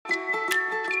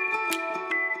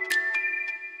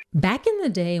Back in the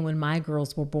day when my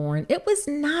girls were born, it was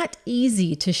not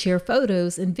easy to share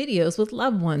photos and videos with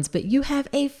loved ones, but you have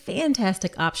a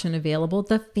fantastic option available,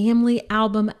 the Family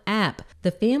Album app.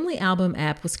 The Family Album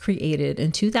app was created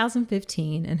in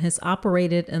 2015 and has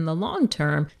operated in the long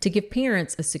term to give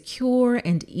parents a secure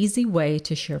and easy way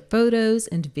to share photos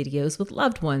and videos with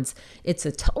loved ones. It's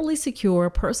a totally secure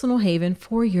personal haven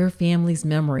for your family's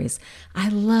memories. I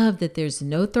love that there's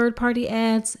no third-party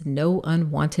ads, no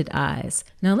unwanted eyes.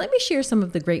 Now, let me share some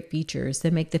of the great features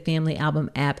that make the Family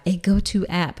Album app a go-to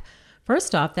app.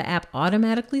 First off, the app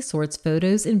automatically sorts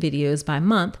photos and videos by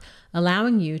month,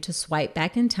 allowing you to swipe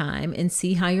back in time and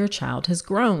see how your child has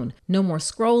grown. No more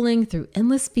scrolling through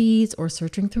endless feeds or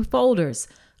searching through folders.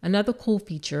 Another cool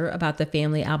feature about the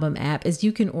Family Album app is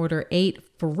you can order 8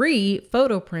 free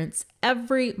photo prints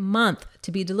every month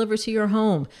to be delivered to your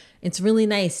home. It's really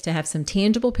nice to have some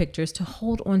tangible pictures to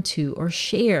hold on to or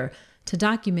share to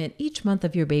document each month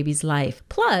of your baby's life.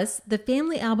 Plus, the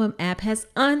Family Album app has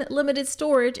unlimited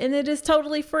storage and it is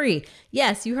totally free.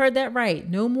 Yes, you heard that right.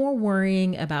 No more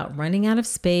worrying about running out of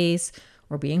space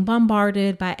or being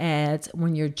bombarded by ads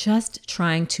when you're just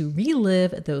trying to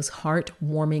relive those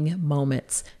heartwarming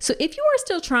moments. So if you are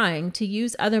still trying to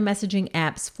use other messaging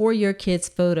apps for your kids'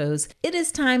 photos, it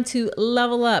is time to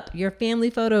level up your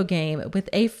family photo game with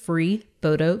a free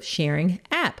photo sharing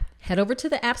app. Head over to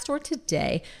the App Store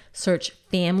today, search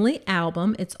Family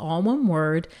Album, it's all one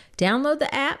word, download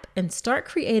the app, and start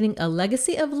creating a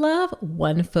legacy of love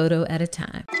one photo at a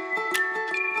time.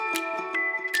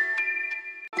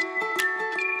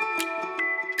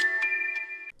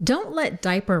 Don't let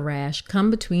diaper rash come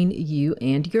between you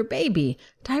and your baby.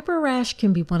 Diaper rash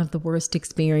can be one of the worst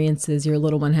experiences your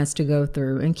little one has to go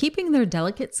through, and keeping their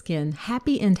delicate skin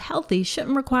happy and healthy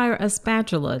shouldn't require a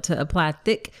spatula to apply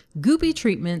thick, goopy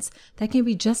treatments that can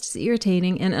be just as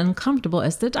irritating and uncomfortable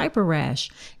as the diaper rash.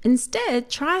 Instead,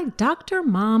 try Dr.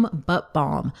 Mom Butt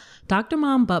Balm. Dr.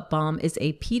 Mom Butt Balm is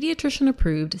a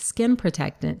pediatrician-approved skin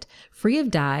protectant, free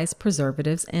of dyes,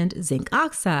 preservatives, and zinc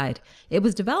oxide. It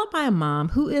was developed by a mom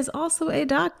who is also a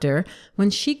doctor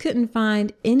when she couldn't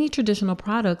find any traditional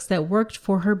products that worked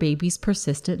for her baby's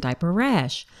persistent diaper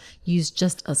rash. Use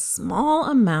just a small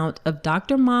amount of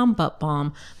Dr. Mom Butt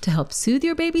Balm to help soothe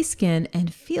your baby's skin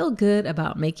and feel good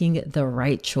about making the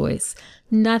right choice.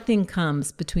 Nothing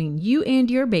comes between you and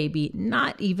your baby,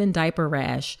 not even diaper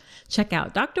rash. Check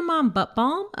out Dr. Mom Butt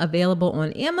Balm, available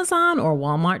on Amazon or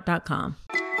Walmart.com.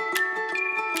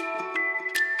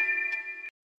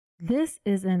 This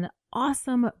is an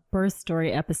awesome birth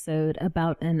story episode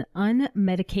about an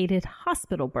unmedicated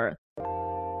hospital birth.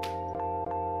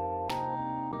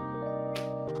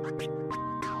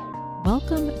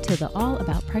 Welcome to the All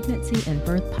About Pregnancy and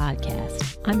Birth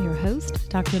podcast. I'm your host,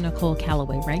 Dr. Nicole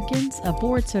Calloway Rankins, a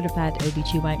board-certified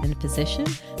OBGYN physician,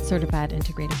 certified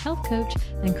integrative health coach,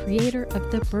 and creator of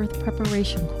the Birth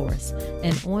Preparation Course,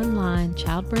 an online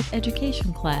childbirth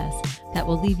education class that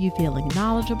will leave you feeling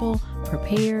knowledgeable,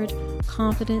 prepared,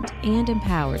 confident, and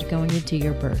empowered going into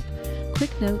your birth.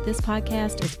 Quick note, this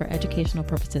podcast is for educational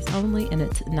purposes only, and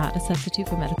it's not a substitute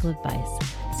for medical advice.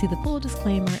 See the full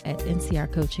disclaimer at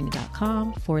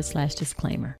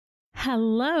ncrcoaching.com/disclaimer.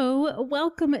 Hello,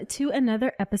 welcome to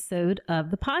another episode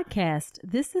of the podcast.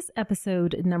 This is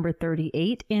episode number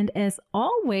 38, and as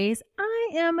always, I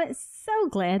am so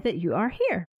glad that you are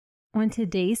here. On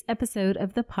today's episode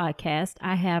of the podcast,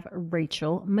 I have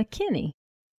Rachael McKinney.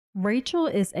 Rachael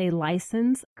is a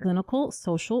licensed clinical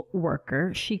social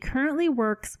worker. She currently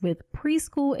works with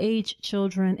preschool age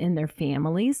children and their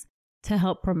families to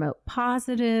help promote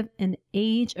positive and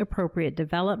age-appropriate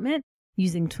development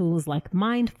using tools like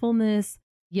mindfulness,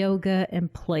 yoga,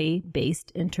 and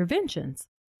play-based interventions.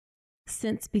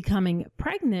 Since becoming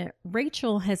pregnant,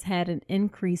 Rachael has had an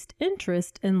increased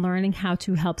interest in learning how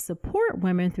to help support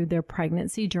women through their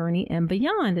pregnancy journey and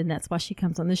beyond, and that's why she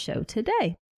comes on the show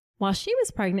today. While she was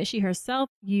pregnant, she herself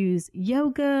used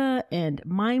yoga and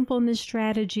mindfulness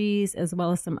strategies, as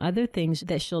well as some other things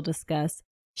that she'll discuss.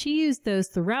 She used those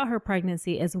throughout her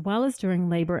pregnancy, as well as during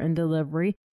labor and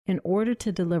delivery, in order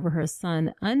to deliver her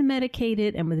son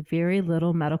unmedicated and with very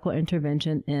little medical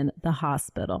intervention in the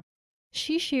hospital.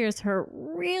 She shares her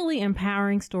really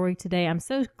empowering story today. I'm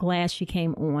so glad she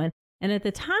came on. And at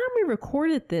the time we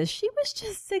recorded this, she was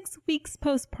just 6 weeks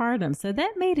postpartum, so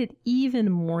that made it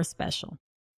even more special.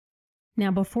 Now,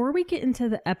 before we get into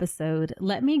the episode,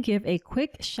 let me give a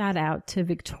quick shout out to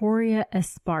Victoria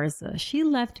Esparza. She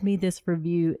left me this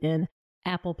review in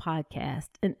Apple Podcast,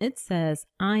 and it says,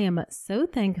 "I am so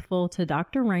thankful to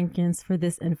Dr. Rankins for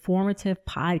this informative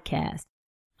podcast.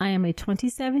 I am a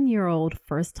 27-year-old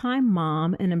first-time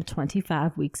mom and am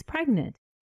 25 weeks pregnant.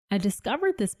 I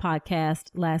discovered this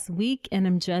podcast last week and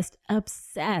I'm just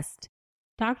obsessed.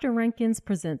 Dr. Rankins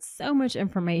presents so much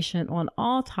information on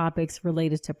all topics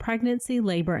related to pregnancy,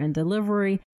 labor, and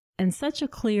delivery in such a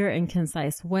clear and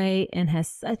concise way and has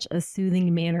such a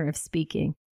soothing manner of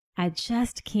speaking. I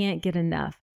just can't get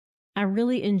enough. I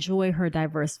really enjoy her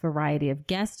diverse variety of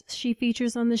guests she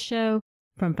features on the show,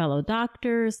 from fellow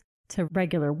doctors to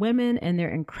regular women and their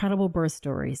incredible birth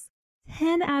stories.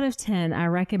 10 out of 10, I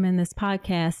recommend this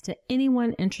podcast to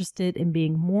anyone interested in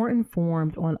being more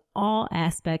informed on all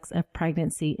aspects of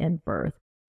pregnancy and birth.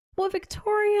 Well,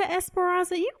 Victoria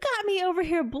Esperanza, you got me over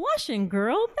here blushing,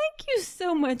 girl. Thank you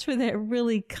so much for that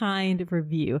really kind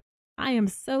review. I am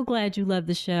so glad you love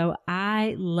the show.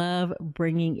 I love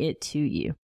bringing it to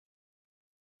you.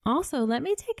 Also, let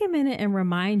me take a minute and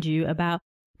remind you about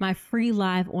my free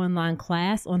live online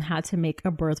class on how to make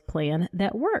a birth plan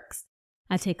that works.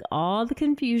 I take all the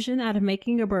confusion out of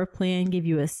making a birth plan, give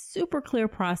you a super clear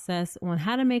process on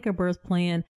how to make a birth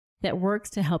plan that works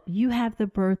to help you have the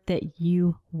birth that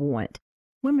you want.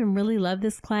 Women really love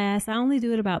this class. I only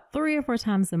do it about 3 or 4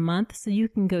 times a month, so you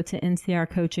can go to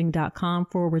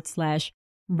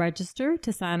ncrcoaching.com/register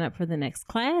to sign up for the next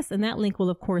class, and that link will,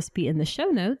 of course, be in the show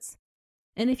notes.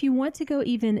 And if you want to go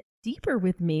even deeper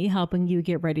with me, helping you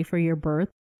get ready for your birth,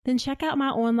 then check out my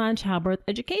online childbirth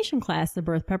education class, the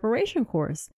Birth Preparation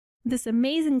Course. This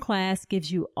amazing class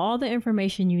gives you all the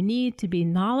information you need to be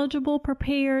knowledgeable,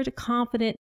 prepared,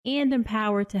 confident, and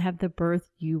empowered to have the birth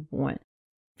you want.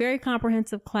 Very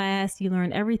comprehensive class. You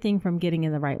learn everything from getting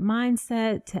in the right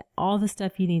mindset to all the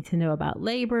stuff you need to know about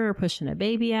labor or pushing a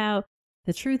baby out,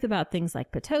 the truth about things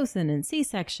like Pitocin and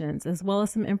C-sections, as well as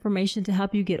some information to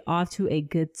help you get off to a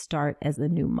good start as a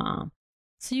new mom.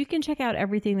 So you can check out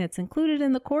everything that's included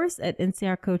in the course at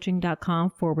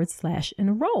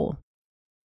ncrcoaching.com/enroll.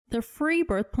 The free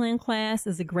birth plan class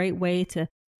is a great way to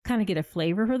kind of get a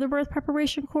flavor for the birth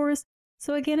preparation course.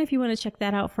 So again, if you want to check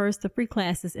that out first, the free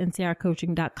class is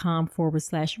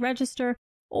ncrcoaching.com/register.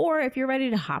 Or if you're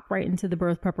ready to hop right into the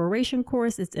birth preparation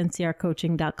course, it's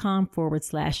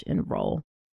ncrcoaching.com/enroll.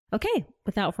 Okay,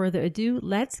 without further ado,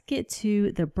 let's get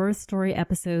to the birth story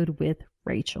episode with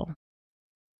Rachael.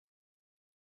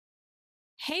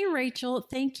 Hey, Rachael,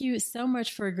 thank you so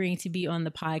much for agreeing to be on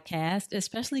the podcast,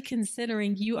 especially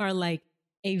considering you are like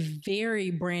a very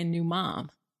brand new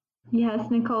mom. Yes,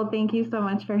 Nicole, thank you so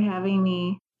much for having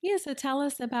me. Yeah, so tell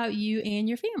us about you and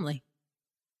your family.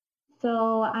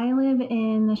 So I live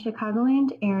in the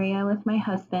Chicagoland area with my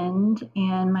husband,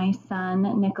 and my son,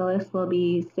 Nicholas, will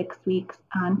be 6 weeks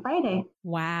on Friday.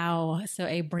 Wow, so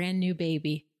a brand new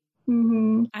baby.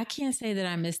 Mm-hmm. I can't say that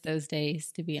I miss those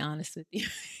days, to be honest with you.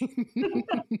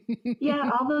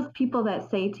 Yeah, all those people that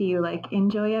say to you, like,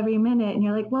 enjoy every minute. And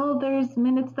you're like, well, there's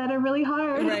minutes that are really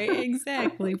hard. Right,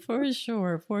 exactly. For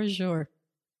sure.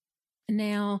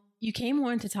 Now, you came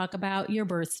on to talk about your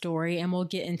birth story, and we'll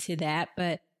get into that.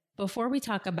 But before we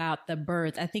talk about the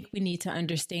birth, I think we need to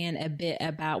understand a bit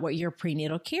about what your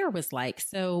prenatal care was like.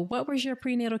 So what was your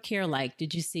prenatal care like?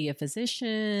 Did you see a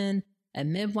physician, a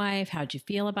midwife? How'd you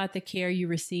feel about the care you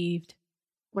received?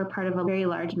 We're part of a very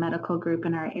large medical group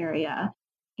in our area,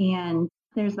 and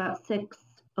there's about 6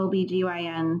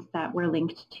 OBGYNs that we're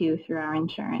linked to through our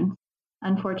insurance.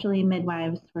 Unfortunately,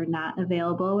 midwives were not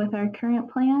available with our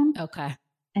current plan. Okay.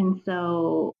 And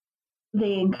so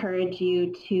they encourage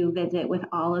you to visit with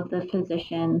all of the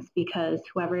physicians, because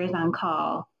whoever is on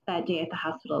call that day at the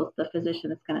hospital is the physician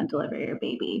that's going to deliver your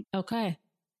baby. Okay.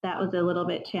 That was a little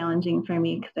bit challenging for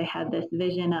me because I had this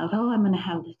vision of, I'm going to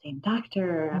have the same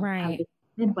doctor, I'm going to have the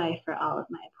midwife for all of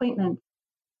my appointments.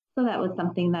 So that was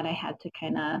something that I had to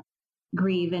kind of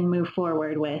grieve and move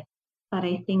forward with. But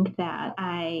I think that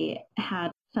I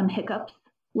had some hiccups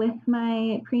with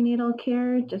my prenatal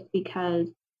care just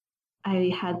because I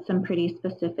had some pretty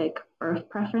specific birth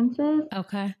preferences.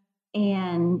 Okay.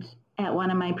 And at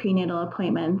one of my prenatal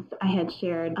appointments, I had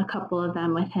shared a couple of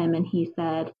them with him, and he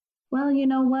said, well, you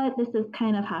know what, this is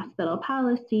kind of hospital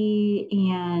policy,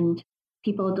 and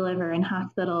people deliver in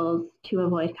hospitals to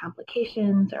avoid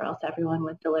complications, or else everyone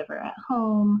would deliver at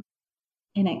home.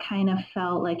 And it kind of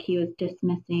felt like he was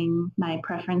dismissing my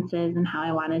preferences and how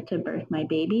I wanted to birth my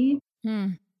baby.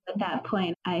 At that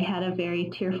point, I had a very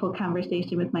tearful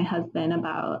conversation with my husband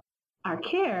about our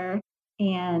care,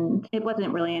 and it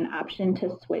wasn't really an option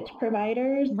to switch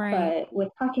providers. Right. But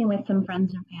with talking with some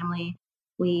friends and family,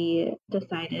 we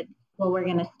decided, well, we're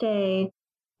going to stay,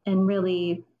 and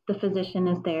really the physician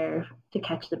is there to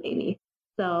catch the baby.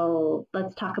 So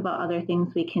let's talk about other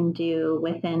things we can do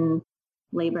within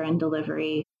labor and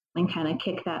delivery and kind of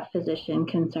kick that physician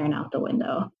concern out the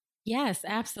window. Yes,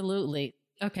 absolutely.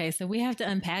 Okay, so we have to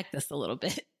unpack this a little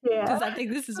bit. because I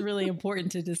think this is really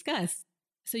important to discuss.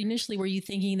 So initially, were you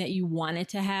thinking that you wanted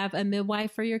to have a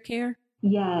midwife for your care?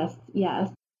 Yes, yes.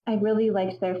 I really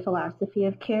liked their philosophy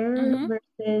of care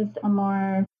versus a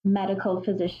more medical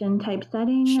physician type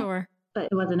setting. Sure. But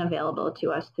it wasn't available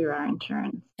to us through our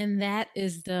insurance. And that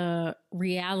is the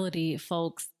reality,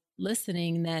 folks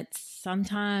listening, that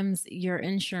sometimes your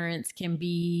insurance can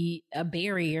be a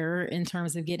barrier in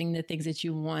terms of getting the things that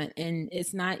you want. And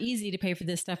it's not easy to pay for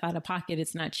this stuff out of pocket.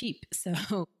 It's not cheap.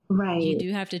 So you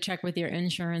do have to check with your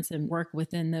insurance and work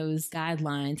within those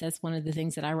guidelines. That's one of the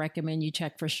things that I recommend you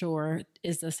check for sure,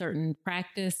 is a certain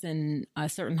practice and a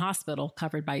certain hospital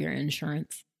covered by your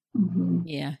insurance.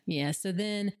 Yeah. So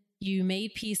then you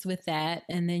made peace with that,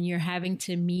 and then you're having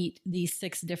to meet these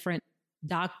 6 different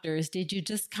doctors. Did you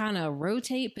just kind of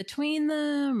rotate between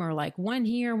them, or like one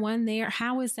here, one there?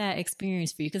 How was that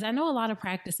experience for you? Because I know a lot of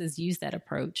practices use that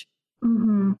approach.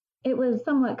 It was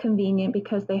somewhat convenient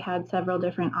because they had several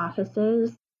different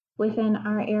offices within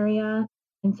our area.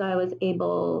 And so I was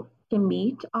able to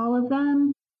meet all of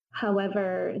them.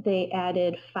 However, they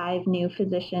added 5 new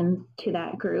physicians to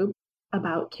that group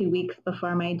about 2 weeks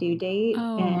before my due date.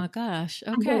 Oh my gosh.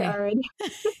 Okay. I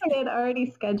had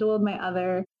already scheduled my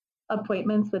other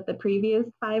appointments with the previous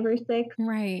 5 or 6.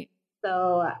 Right.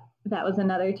 So that was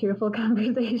another tearful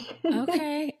conversation.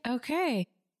 Okay.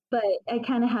 But I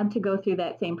kind of had to go through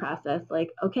that same process. Like,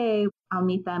 okay, I'll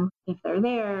meet them if they're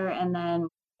there, and then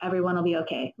everyone will be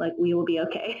okay. Like, we will be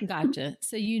okay. Gotcha.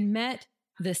 So you met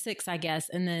the 6, I guess.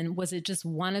 And then was it just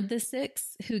one of the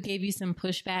 6 who gave you some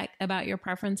pushback about your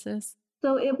preferences?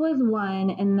 So it was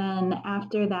one. And then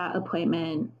after that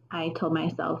appointment, I told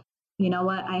myself, you know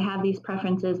what? I have these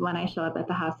preferences when I show up at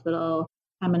the hospital.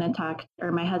 I'm going to talk,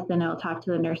 or my husband will talk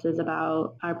to the nurses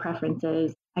about our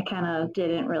preferences. I kind of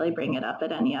didn't really bring it up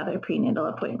at any other prenatal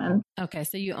appointment. Okay.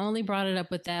 So you only brought it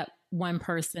up with that one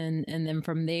person. And then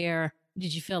from there,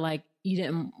 did you feel like you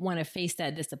didn't want to face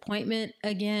that disappointment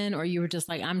again? Or you were just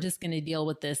like, I'm just going to deal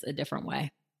with this a different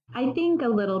way? I think a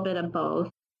little bit of both.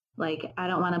 Like, I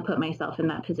don't want to put myself in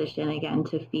that position again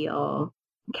to feel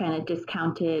kind of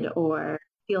discounted or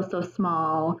feel so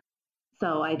small.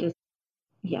 So I just,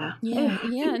 I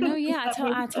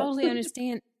totally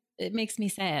understand. It makes me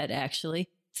sad, actually.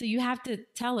 So you have to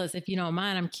tell us, if you don't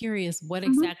mind, I'm curious, what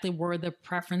exactly were the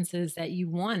preferences that you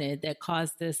wanted that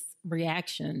caused this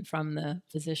reaction from the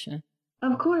physician?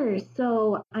 Of course.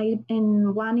 So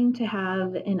in wanting to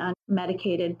have an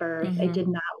unmedicated birth, I did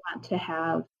not want to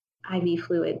have IV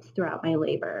fluids throughout my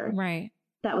labor. Right.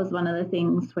 That was one of the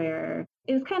things where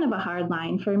it was kind of a hard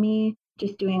line for me,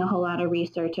 just doing a whole lot of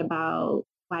research about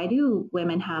why do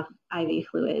women have IV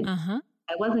fluids? I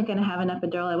wasn't going to have an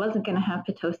epidural. I wasn't going to have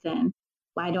Pitocin.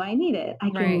 Why do I need it? I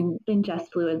can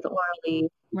ingest fluids orally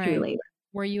through labor.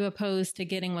 Were you opposed to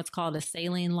getting what's called a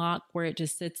saline lock, where it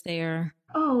just sits there?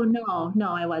 Oh, no,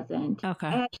 I wasn't. Okay.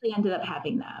 I actually ended up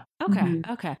having that.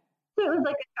 Okay. So it was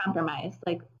like a compromise.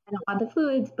 Like, I don't want the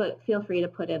fluids, but feel free to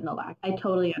put in the lock. I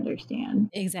totally understand.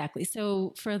 Exactly.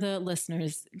 So for the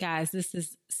listeners, guys, this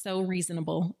is so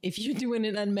reasonable. If you're doing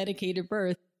an unmedicated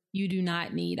birth, you do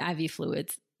not need IV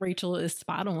fluids. Rachael is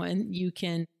spot on. You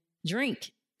can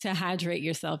drink to hydrate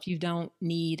yourself. You don't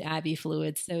need IV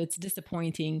fluids. So it's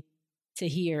disappointing to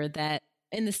hear that.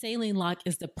 And the saline lock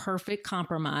is the perfect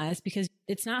compromise because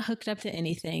it's not hooked up to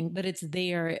anything, but it's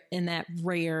there in that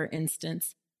rare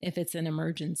instance if it's an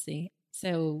emergency.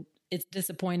 So it's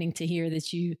disappointing to hear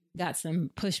that you got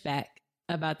some pushback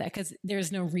about that because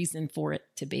there's no reason for it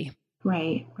to be.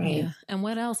 Right. Yeah. And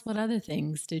what else? What other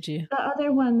things did you? The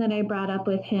other one that I brought up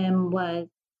with him was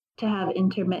to have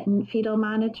intermittent fetal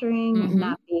monitoring,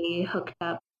 not be hooked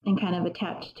up and kind of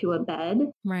attached to a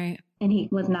bed. Right. And he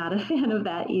was not a fan of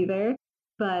that either.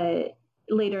 But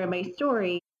later in my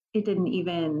story, it didn't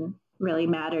even really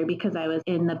matter because I was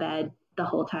in the bed the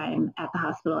whole time at the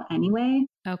hospital anyway.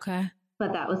 Okay.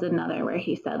 But that was another where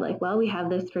he said, like, well, we have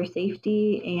this for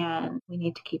safety and we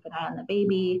need to keep an eye on the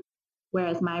baby.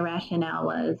 Whereas my rationale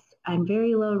was, I'm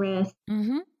very low risk.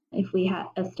 If we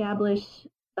establish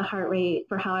the heart rate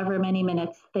for however many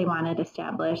minutes they want it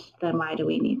established, then why do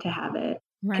we need to have it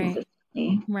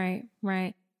consistently?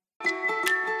 Right.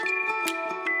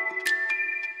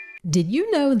 Did you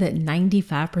know that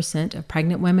 95% of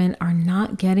pregnant women are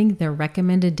not getting their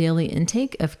recommended daily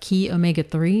intake of key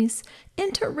omega-3s?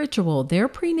 Enter Ritual. Their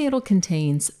prenatal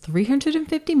contains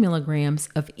 350 milligrams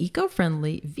of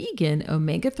eco-friendly vegan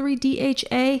omega-3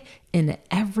 DHA in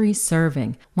every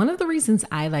serving. One of the reasons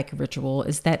I like Ritual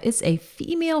is that it's a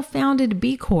female-founded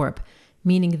B Corp.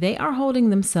 meaning they are holding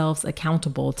themselves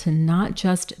accountable to not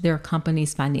just their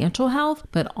company's financial health,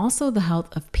 but also the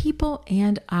health of people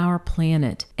and our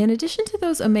planet. In addition to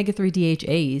those omega-3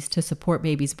 DHAs to support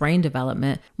baby's brain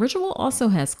development, Ritual also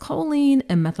has choline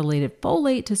and methylated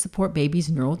folate to support baby's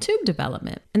neural tube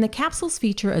development. And the capsules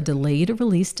feature a delayed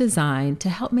release design to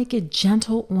help make it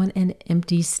gentle on an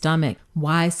empty stomach.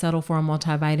 Why settle for a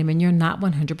multivitamin you're not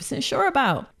 100% sure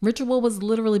about? Ritual was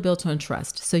literally built on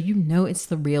trust, so you know it's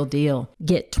the real deal.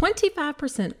 Get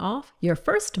 25% off your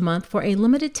first month for a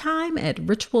limited time at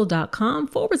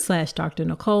ritual.com/Dr.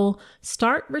 Nicole.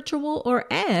 Start Ritual or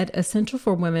add Essential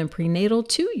for Women Prenatal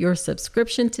to your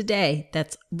subscription today.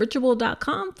 That's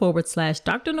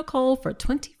ritual.com/Dr. Nicole for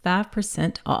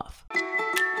 25% off.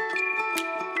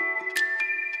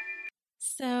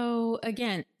 So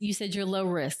again, you said you're low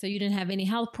risk. So you didn't have any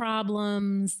health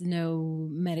problems, no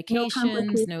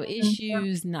medications, no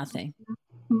issues, nothing.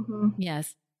 Mm-hmm.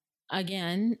 Yes.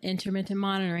 Again, intermittent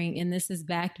monitoring, and this is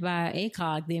backed by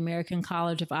ACOG, the American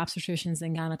College of Obstetricians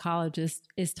and Gynecologists,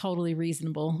 is totally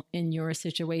reasonable in your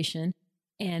situation.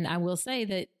 And I will say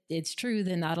that it's true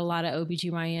that not a lot of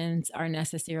OBGYNs are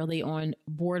necessarily on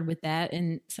board with that.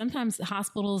 And sometimes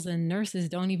hospitals and nurses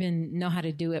don't even know how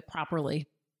to do it properly.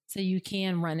 So you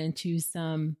can run into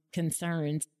some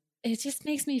concerns. It just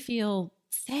makes me feel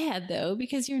sad though,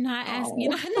 because you're not asking,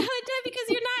 because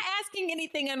you're not asking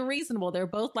anything unreasonable. They're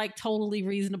both like totally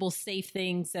reasonable, safe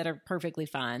things that are perfectly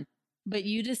fine. But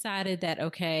you decided that,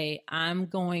 okay, I'm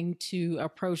going to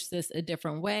approach this a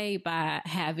different way by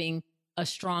having a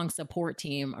strong support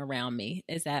team around me.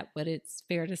 Is that what it's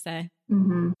fair to say?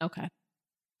 Mm-hmm. Okay.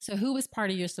 So who was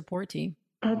part of your support team?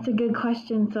 That's a good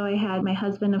question. So I had my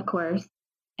husband, of course.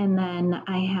 And then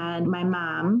I had my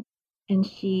mom, and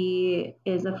she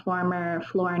is a former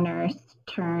floor nurse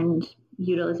turned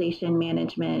utilization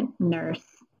management nurse.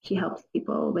 She helps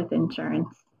people with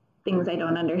insurance, things I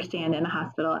don't understand in a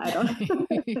hospital. I don't.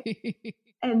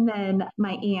 And then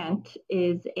my aunt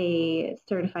is a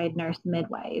certified nurse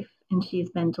midwife, and she's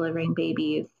been delivering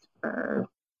babies for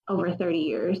over 30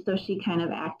 years. So she kind of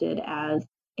acted as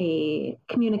a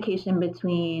communication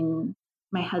between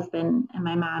my husband and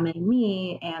my mom and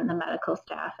me and the medical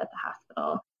staff at the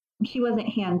hospital. She wasn't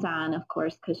hands-on, of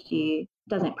course, because she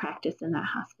doesn't practice in that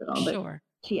hospital. Sure.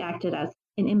 But she acted as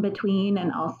an in-between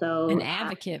and also an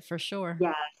advocate for sure.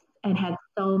 Yes. And had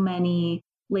so many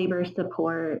labor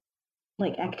support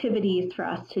like activities for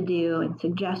us to do and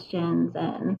suggestions.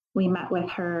 And we met with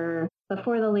her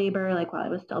before the labor, like while I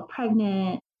was still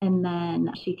pregnant. And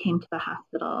then she came to the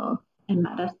hospital and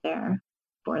met us there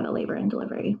for the labor and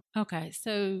delivery. Okay.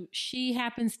 So she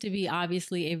happens to be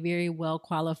obviously a very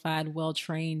well-qualified,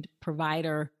 well-trained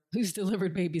provider who's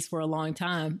delivered babies for a long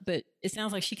time, but it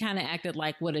sounds like she kind of acted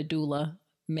like what a doula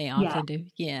may often do.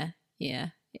 Yeah.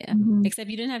 Mm-hmm. Except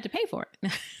you didn't have to pay for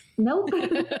it. Nope.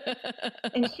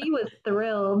 And she was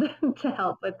thrilled to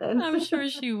help with this. I'm sure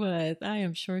she was. I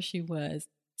am sure she was.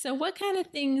 So what kind of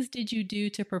things did you do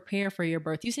to prepare for your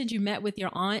birth? You said you met with your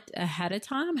aunt ahead of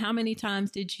time. How many times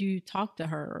did you talk to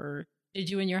her, or did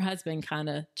you and your husband kind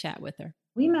of chat with her?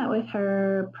 We met with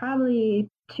her probably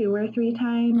 2 or 3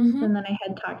 times. Mm-hmm. And then I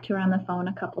had talked to her on the phone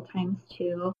a couple times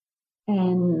too.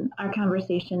 And our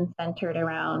conversation centered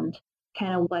around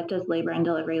kind of what does labor and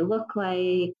delivery look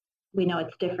like? We know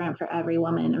it's different for every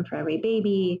woman and for every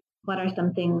baby. What are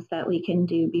some things that we can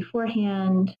do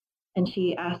beforehand? And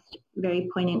she asked very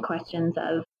poignant questions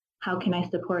of how can I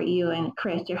support you and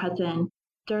Chris, your husband,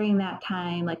 during that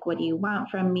time? Like, what do you want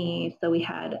from me? So we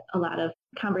had a lot of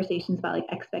conversations about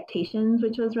like expectations,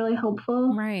 which was really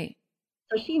helpful. Right.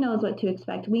 So she knows what to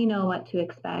expect. We know what to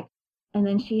expect. And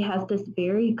then she has this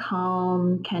very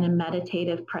calm, kind of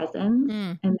meditative presence.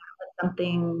 And that was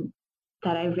something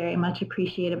that I very much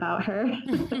appreciate about her.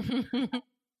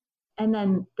 And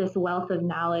then this wealth of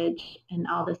knowledge and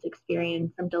all this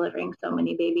experience from delivering so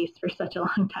many babies for such a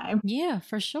long time. Yeah,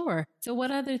 for sure. So what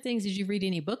other things? Did you read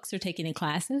any books or take any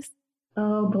classes?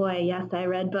 Oh boy, yes, I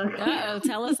read books. Uh-oh,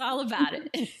 tell us all about it.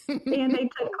 And I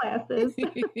took classes.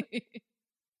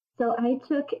 So I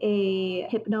took a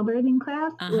hypnobirthing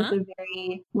class with a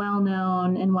very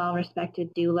well-known and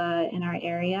well-respected doula in our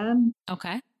area.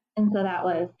 Okay. And so that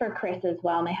was for Chris as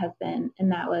well, my husband.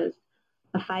 And that was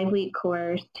a 5-week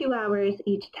course, 2 hours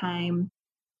each time.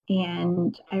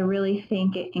 And I really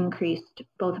think it increased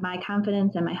both my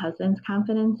confidence and my husband's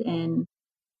confidence in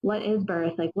what is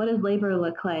birth? Like, what does labor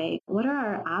look like? What are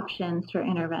our options for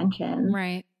intervention?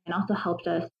 Right. And also helped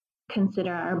us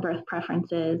consider our birth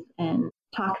preferences and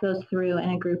talk those through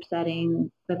in a group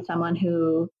setting with someone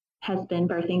who has been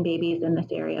birthing babies in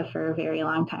this area for a very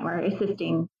long time or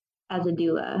assisting as a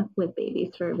doula with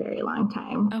babies for a very long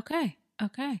time. Okay.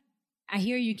 Okay. I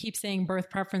hear you keep saying birth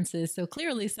preferences. So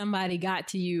clearly somebody got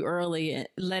to you early,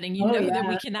 letting you know that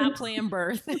we cannot plan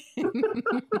birth.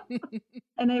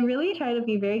 And I really try to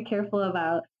be very careful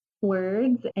about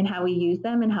words and how we use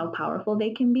them and how powerful they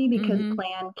can be, because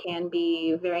plan can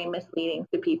be very misleading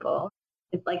to people.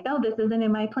 It's like, no, this isn't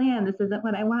in my plan. This isn't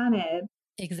what I wanted.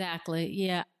 Exactly.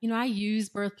 Yeah. I use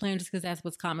birth plan just because that's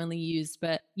what's commonly used,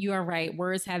 but you are right.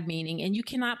 Words have meaning, and you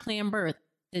cannot plan birth.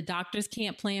 The doctors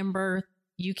can't plan birth.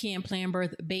 You can't plan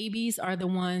birth. Babies are the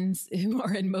ones who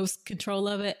are in most control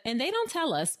of it, and they don't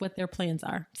tell us what their plans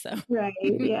are. So, right.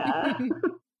 Yeah.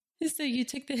 So you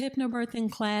took the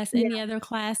hypnobirthing class, any other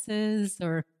classes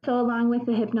or? So along with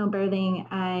the hypnobirthing,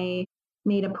 I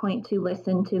made a point to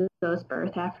listen to those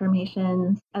birth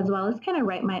affirmations, as well as kind of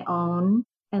write my own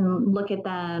and look at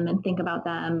them and think about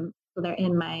them. So they're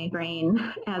in my brain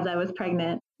as I was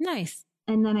pregnant. Nice.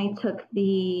 And then I took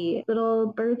the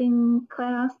little birthing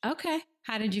class. Okay.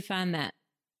 How did you find that?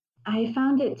 I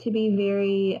found it to be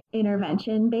very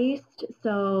intervention based.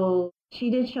 So she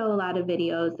did show a lot of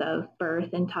videos of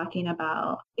birth and talking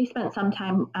about, we spent some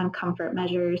time on comfort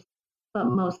measures, but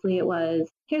mostly it was,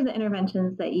 here's the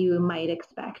interventions that you might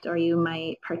expect or you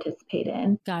might participate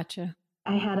in. Gotcha.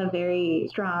 I had a very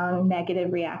strong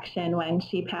negative reaction when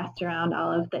she passed around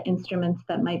all of the instruments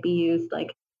that might be used,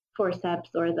 like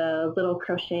forceps or the little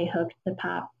crochet hook to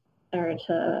pop or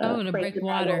to break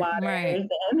water. Right.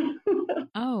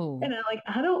 And I'm like,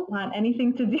 I don't want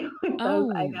anything to do with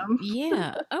those items.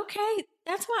 Yeah. Okay.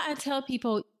 That's why I tell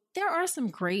people there are some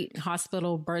great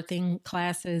hospital birthing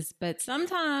classes, but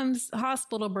sometimes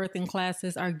hospital birthing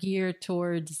classes are geared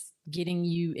towards getting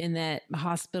you in that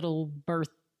hospital birth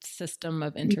system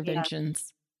of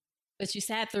interventions. But you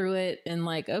sat through it and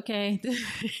like, okay.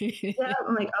 Yeah,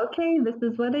 I'm like, okay, this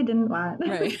is what I didn't want.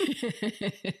 Right.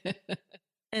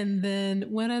 And then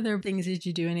what other things did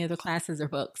you do? Any other classes or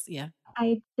books? Yeah.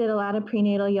 I did a lot of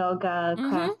prenatal yoga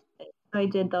classes. I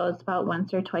did those about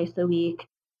once or twice a week,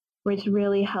 which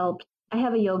really helped. I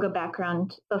have a yoga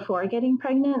background before getting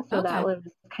pregnant, so that was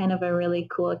kind of a really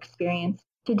cool experience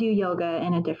to do yoga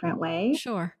in a different way.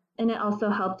 Sure. And it also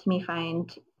helped me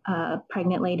find a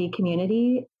pregnant lady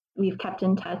community. We've kept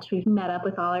in touch. We've met up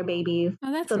with all our babies.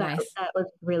 Oh, that's nice. That was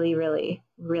really, really,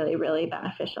 really, really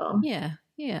beneficial. Yeah.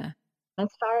 Yeah. As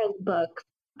far as books,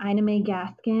 Ina May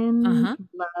Gaskin,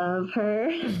 love her.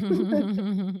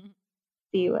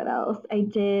 See what else.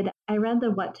 I read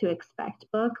the What to Expect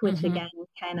book, which again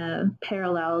kind of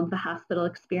paralleled the hospital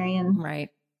experience. Right.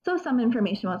 So some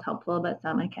information was helpful, but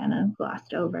some I kind of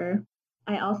glossed over.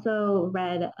 I also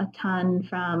read a ton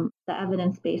from the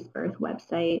Evidence-Based Birth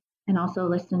website and also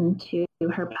listened to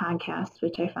her podcast,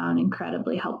 which I found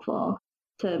incredibly helpful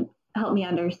to help me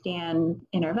understand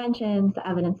interventions, the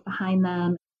evidence behind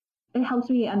them. It helps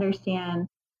me understand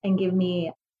and give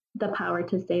me the power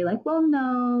to say like, well,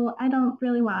 no, I don't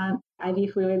really want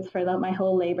IV fluids for my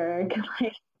whole labor.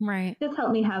 Right. Just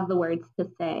help me have the words to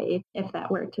say if that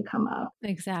were to come up.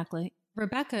 Exactly.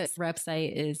 Rebecca's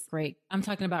website is great. I'm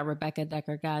talking about Rebecca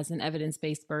Decker, guys, and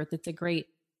Evidence-Based Birth. It's a great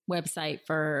website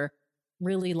for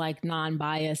really like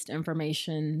non-biased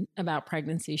information about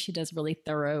pregnancy. She does really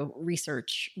thorough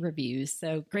research reviews.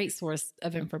 So great source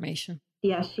of information.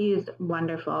 Yeah, she's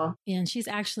wonderful. And she's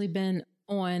actually been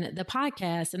on the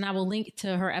podcast, and I will link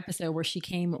to her episode where she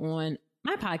came on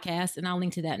my podcast, and I'll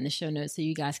link to that in the show notes so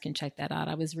you guys can check that out.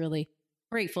 I was really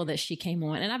grateful that she came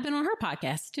on, and I've been on her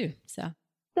podcast too. So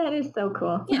that is so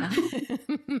cool. Yeah.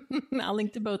 I'll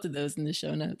link to both of those in the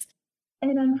show notes.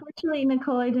 And unfortunately,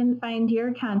 Nicole, I didn't find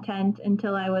your content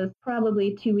until I was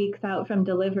probably 2 weeks out from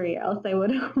delivery, else I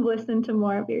would have listened to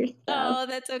more of your stuff. Oh,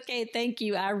 that's okay. Thank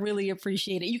you. I really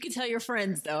appreciate it. You can tell your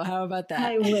friends, though. How about that?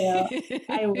 I will.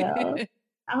 I will.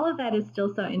 All of that is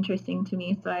still so interesting to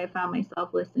me. So I found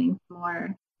myself listening to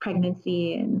more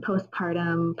pregnancy and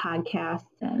postpartum podcasts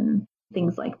and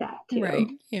things like that, too. Right.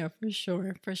 Yeah, for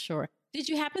sure. For sure. Did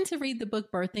you happen to read the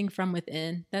book Birthing from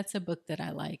Within? That's a book that I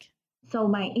like. So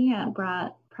my aunt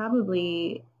brought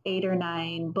probably 8 or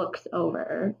 9 books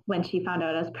over when she found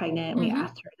out I was pregnant. We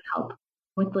asked her to help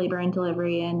with labor and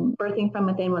delivery, and Birthing from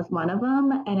Within was one of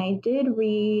them. And I did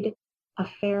read a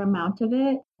fair amount of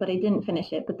it, but I didn't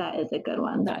finish it. But that is a good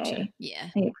one that I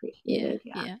appreciated.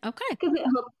 Yeah. Okay. Because it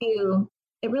helps you,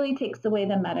 it really takes away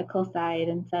the medical side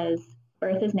and says,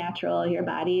 birth is natural. Your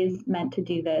body is meant to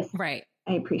do this. Right.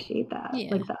 I appreciate that.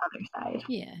 Yeah. Like the other side.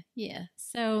 Yeah. Yeah.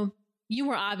 So you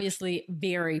were obviously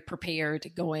very prepared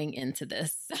going into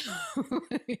this,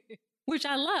 which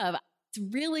I love.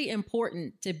 It's really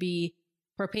important to be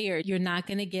prepared. You're not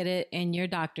going to get it in your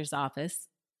doctor's office.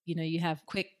 You know, you have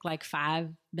quick, like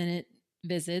 5-minute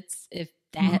visits, if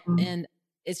that. And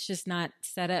it's just not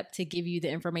set up to give you the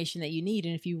information that you need.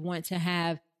 And if you want to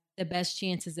have the best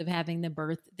chances of having the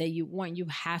birth that you want, you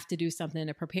have to do something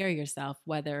to prepare yourself,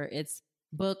 whether it's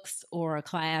books or a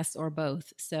class or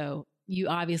both. So you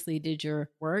obviously did your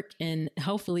work, and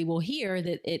hopefully we'll hear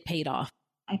that it paid off.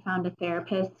 I found a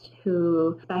therapist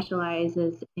who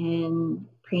specializes in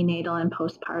prenatal and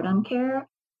postpartum care.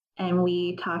 And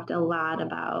we talked a lot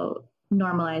about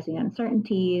normalizing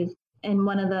uncertainties. And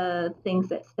one of the things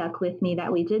that stuck with me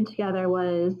that we did together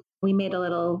was we made a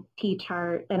little T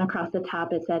chart, and across the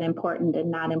top it said important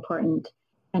and not important.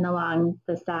 And along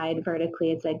the side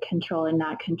vertically it said control and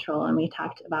not control. And we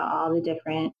talked about all the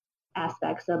different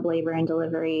aspects of labor and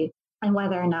delivery and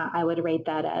whether or not I would rate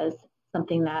that as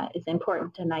something that is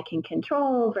important and I can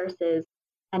control versus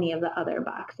any of the other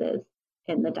boxes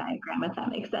in the diagram, if that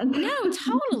makes sense. No,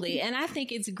 totally. And I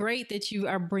think it's great that you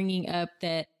are bringing up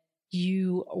that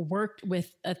you worked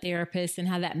with a therapist and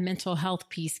how that mental health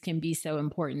piece can be so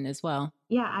important as well.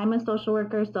 Yeah, I'm a social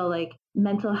worker. So like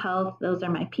mental health, those are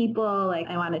my people. Like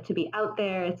I want it to be out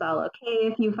there. It's all okay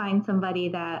if you find somebody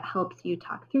that helps you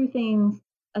talk through things,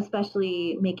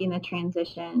 especially making the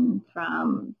transition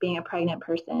from being a pregnant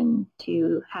person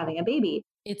to having a baby.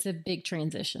 It's a big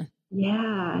transition.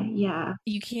 Yeah.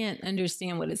 You can't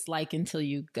understand what it's like until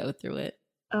you go through it.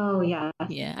 Oh, yeah.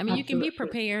 Yeah. I mean, you can be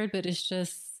prepared, but it's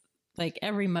just like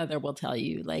every mother will tell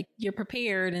you, like, you're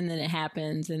prepared and then it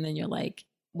happens. And then you're like,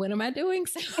 what am I doing?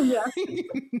 Yeah.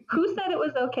 Who said it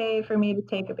was okay for me to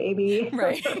take a baby?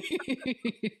 Right.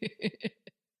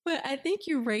 But I think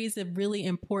you raise a really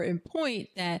important point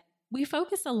that we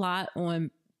focus a lot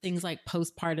on things like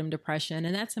postpartum depression,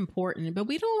 and that's important, but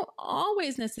we don't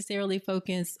always necessarily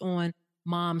focus on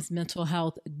mom's mental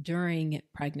health during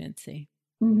pregnancy.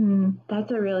 Mm-hmm. That's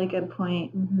a really good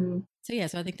point. Mm-hmm.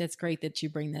 So I think that's great that you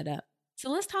bring that up. So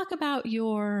let's talk about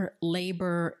your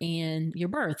labor and your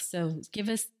birth. So give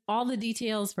us all the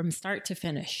details from start to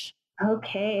finish.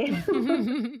 Okay.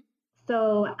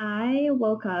 So I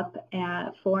woke up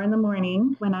at 4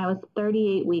 a.m. when I was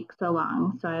 38 weeks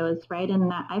along. So I was right in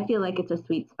that. I feel like it's a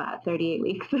sweet spot, 38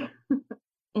 weeks.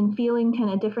 And feeling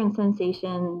kind of different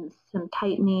sensations, some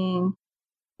tightening,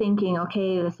 thinking,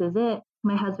 okay, this is it.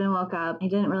 My husband woke up. I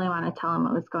didn't really want to tell him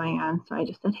what was going on. So I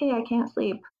just said, hey, I can't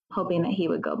sleep, hoping that he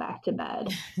would go back to bed.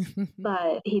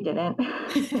 But he didn't.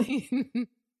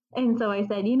 And so I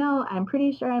said, I'm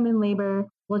pretty sure I'm in labor.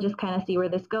 We'll just kind of see where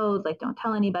this goes. Like, don't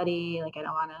tell anybody. Like, I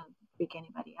don't want to freak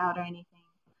anybody out or anything.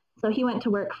 So he went to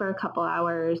work for a couple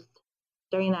hours.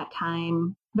 During that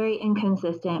time, very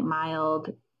inconsistent,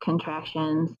 mild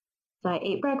contractions. So I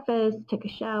ate breakfast, took a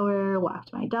shower,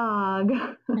 walked my dog.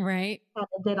 Right. Kind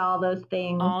of did all those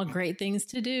things. All great things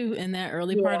to do in that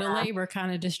early part of labor,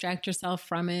 kind of distract yourself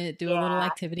from it, do a little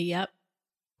activity. Yep.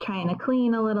 Trying to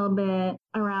clean a little bit.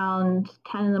 Around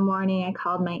 10 in the morning, I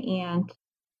called my aunt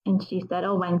and she said,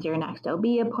 oh, when's your next OB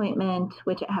appointment?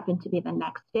 Which it happened to be the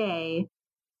next day.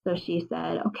 So she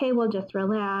said, okay, we'll just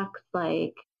relax,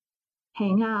 like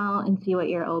hang out and see what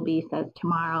your OB says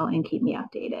tomorrow and keep me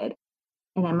updated.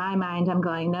 And in my mind, I'm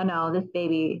going, no, this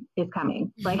baby is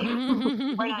coming. Like,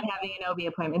 we're not having an OB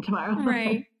appointment tomorrow.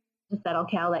 Right. Just said,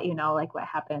 okay, I'll let you know, like, what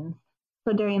happens.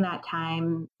 So during that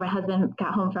time, my husband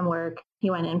got home from work. He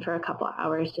went in for a couple of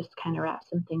hours just to kind of wrap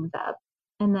some things up.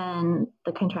 And then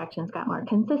the contractions got more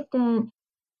consistent.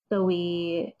 So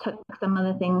we took some of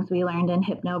the things we learned in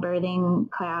hypnobirthing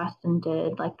class and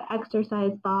did like the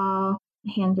exercise ball,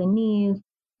 hands and knees.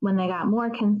 When they got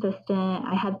more consistent,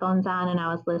 I had headphones on and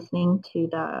I was listening to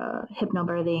the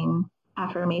hypnobirthing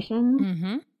affirmations.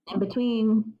 Mm-hmm. In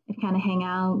between, I kind of hang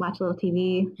out, watch a little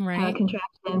TV, have a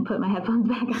contraction, put my headphones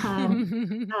back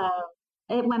on.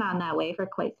 It went on that way for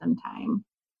quite some time.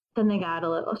 Then they got a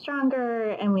little stronger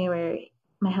and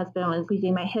my husband was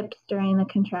squeezing my hips during the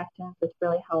contractions, which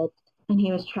really helped. And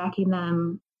he was tracking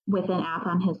them with an app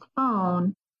on his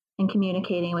phone and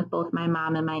communicating with both my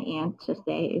mom and my aunt to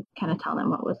kind of tell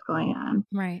them what was going on.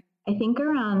 Right. I think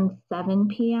around 7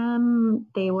 p.m.,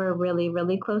 they were really,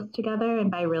 really close together.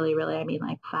 And by really, really, I mean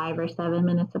like 5 or 7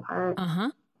 minutes apart.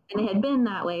 Uh-huh. And it had been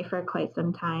that way for quite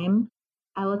some time.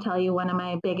 I will tell you, one of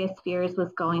my biggest fears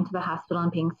was going to the hospital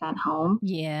and being sent home.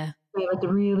 Yeah. I was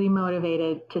really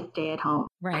motivated to stay at home.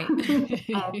 Right.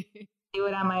 And do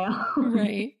it on my own.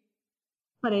 Right.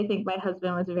 But I think my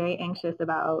husband was very anxious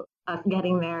about us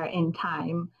getting there in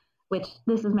time, which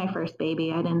this is my first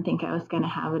baby. I didn't think I was going to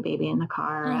have a baby in the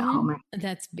car or at home.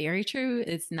 That's very true.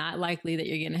 It's not likely that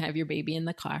you're going to have your baby in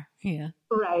the car. Yeah.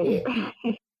 Right.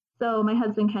 So my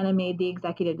husband kind of made the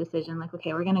executive decision, like,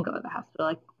 okay, we're going to go to the hospital.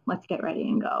 Like, let's get ready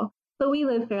and go. So we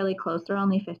live fairly close. We're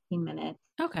only 15 minutes.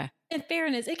 Okay. In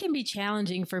fairness, it can be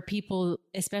challenging for people,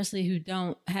 especially who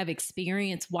don't have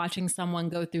experience watching someone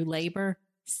go through labor,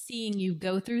 seeing you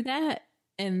go through that.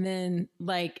 And then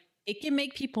like, it can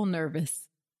make people nervous.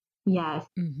 Yes.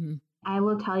 Mm-hmm. I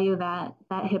will tell you that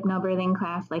hypnobirthing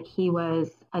class, like he was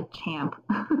a champ,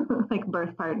 like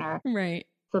birth partner. Right.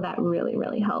 So that really,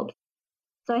 really helped.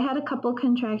 So I had a couple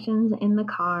contractions in the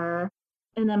car.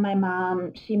 And then my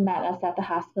mom, she met us at the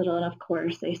hospital. And of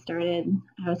course, I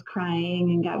was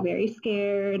crying and got very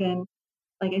scared. And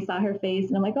like I saw her face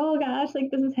and I'm like, oh gosh, like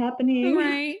this is happening.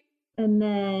 Right. And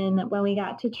then when we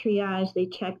got to triage, they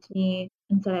checked me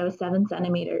and said I was 7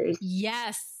 centimeters.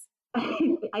 Yes.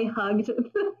 I hugged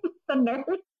the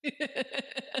nurse.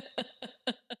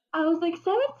 I was like,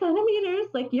 7 centimeters?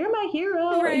 Like, you're my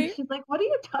hero. Right. And she's like, what are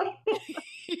you talking about?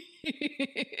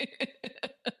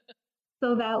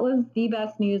 So that was the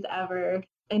best news ever.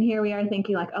 And here we are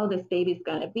thinking like, oh, this baby's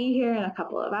going to be here in a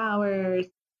couple of hours.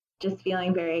 Just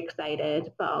feeling very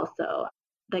excited, but also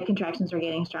the contractions were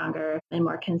getting stronger and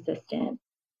more consistent.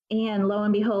 And lo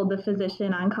and behold, the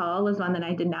physician on call was one that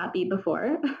I did not be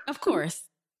before. Of course.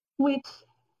 Which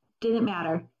didn't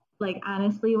matter. Like,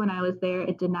 honestly, when I was there,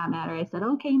 it did not matter. I said,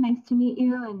 okay, nice to meet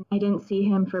you. And I didn't see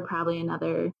him for probably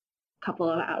another couple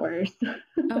of hours.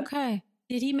 Okay.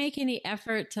 Did he make any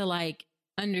effort to like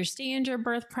understand your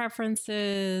birth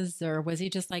preferences, or was he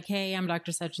just like, hey, I'm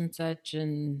Dr. Such and Such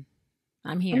and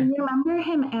I'm here? I remember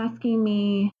him asking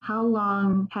me, how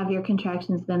long have your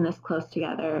contractions been this close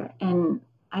together? And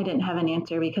I didn't have an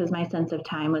answer because my sense of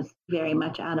time was very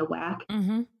much out of whack.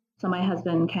 Mm-hmm. So my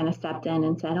husband kind of stepped in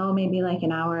and said, oh, maybe like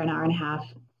an hour and a half.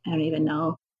 I don't even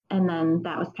know. And then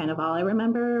that was kind of all I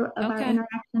remember of our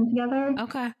interaction together.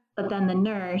 Okay. But then the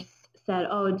nurse said,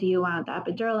 oh, do you want the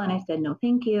epidural? And I said, no,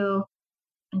 thank you.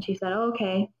 And she said, oh,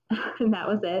 okay. And that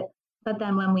was it. But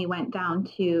then when we went down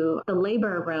to the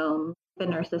labor room, the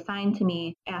nurse assigned to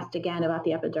me asked again about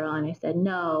the epidural. And I said,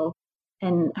 no.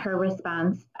 And her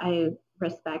response, I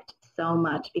respect so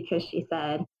much because she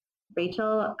said,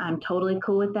 Rachel, I'm totally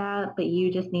cool with that, but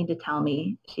you just need to tell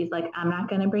me. She's like, I'm not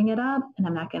going to bring it up and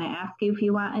I'm not going to ask you if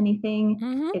you want anything.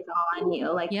 Mm-hmm. It's all on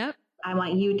you. Like, yep. I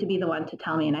want you to be the one to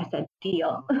tell me. And I said,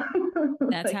 deal.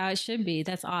 That's like, how it should be.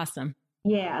 That's awesome.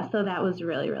 Yeah. So that was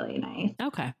really, really nice.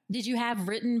 Okay. Did you have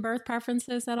written birth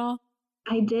preferences at all?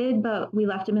 I did, but we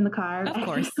left him in the car. Of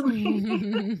course. But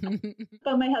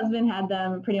my husband had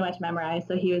them pretty much memorized.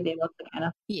 So he was able to kind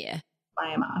of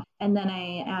fly him off. And then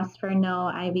I asked for no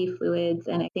IV fluids.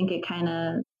 And I think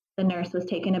the nurse was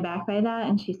taken aback by that.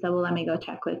 And she said, well, let me go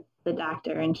check with the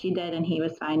doctor. And she did, and he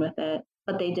was fine with it.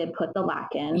 But they did put the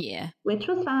lock in, which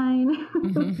was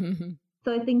fine.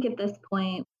 So I think at this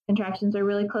point, contractions are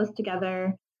really close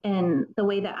together. And the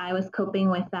way that I was coping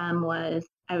with them was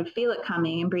I would feel it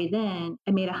coming and breathe in.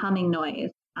 I made a humming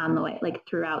noise on the way, like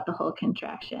throughout the whole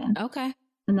contraction. Okay.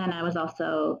 And then I was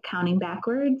also counting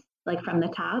backwards, like from the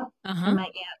top. And my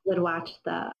aunt would watch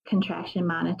the contraction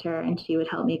monitor and she would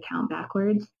help me count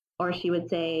backwards. Or she would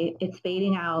say, it's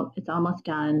fading out, it's almost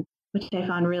done, which I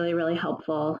found really, really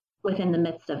helpful within the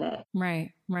midst of it.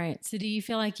 Right, right. So do you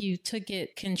feel like you took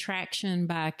it contraction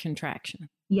by contraction?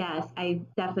 Yes, I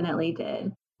definitely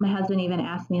did. My husband even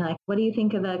asked me, like, what do you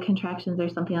think of the contractions or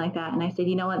something like that? And I said,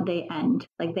 you know what? They end.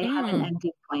 Like, they have an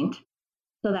ending point.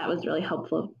 So that was really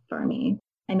helpful for me.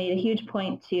 I made a huge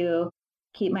point to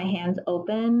keep my hands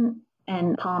open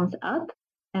and palms up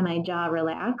and my jaw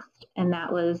relaxed. And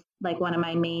that was like one of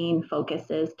my main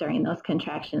focuses during those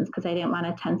contractions because I didn't want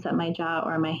to tense up my jaw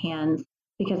or my hands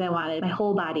because I wanted my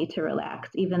whole body to relax,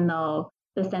 even though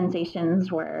the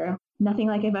sensations were nothing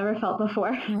like I've ever felt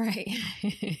before. Right.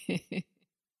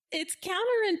 It's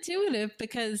counterintuitive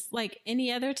because like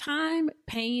any other time,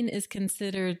 pain is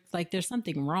considered like there's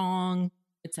something wrong.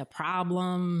 It's a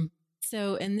problem.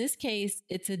 So in this case,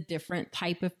 it's a different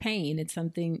type of pain. It's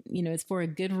something, it's for a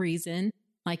good reason.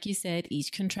 Like you said,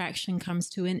 each contraction comes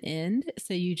to an end.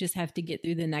 So you just have to get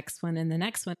through the next one and the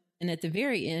next one. And at the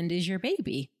very end is your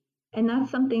baby. And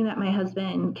that's something that my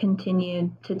husband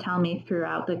continued to tell me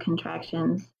throughout the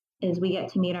contractions is we get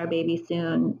to meet our baby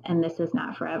soon and this is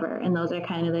not forever. And those are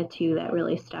kind of the two that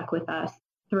really stuck with us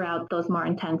throughout those more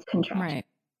intense contractions. Right.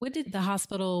 What did the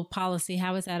hospital policy,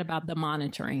 how is that about the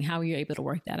monitoring? How were you able to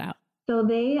work that out? So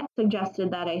they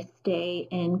suggested that I stay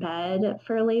in bed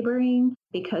for laboring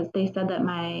because they said that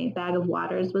my bag of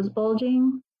waters was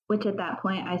bulging, which at that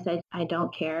point I said, I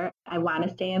don't care. I want to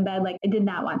stay in bed. Like I did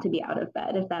not want to be out of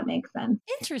bed, if that makes sense.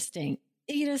 Interesting.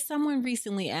 Someone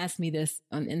recently asked me this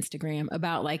on Instagram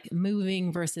about like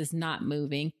moving versus not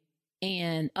moving.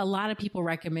 And a lot of people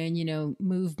recommend,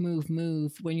 move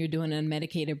when you're doing an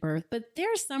unmedicated birth. But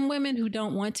there are some women who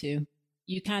don't want to.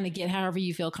 You kind of get however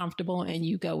you feel comfortable and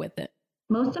you go with it.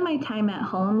 Most of my time at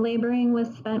home laboring was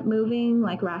spent moving,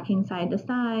 like rocking side to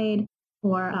side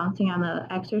or bouncing on the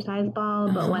exercise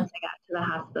ball. But once I got to the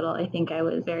hospital, I think I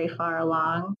was very far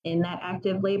along in that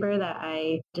active labor that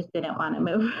I just didn't want to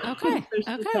move. Okay.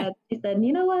 So she said,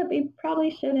 you know what, we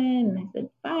probably shouldn't. And I said,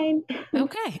 fine.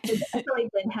 Okay. I really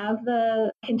didn't have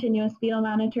the continuous fetal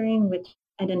monitoring, which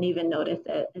I didn't even notice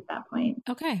it at that point.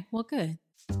 Okay. Well, good.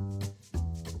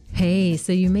 Hey,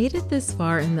 so you made it this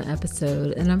far in the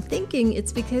episode, and I'm thinking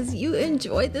it's because you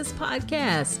enjoyed this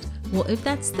podcast. Well, if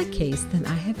that's the case, then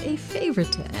I have a favor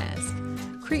to ask.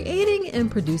 Creating and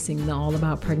producing the All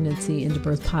About Pregnancy and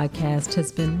Birth podcast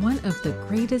has been one of the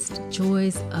greatest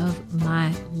joys of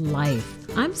my life.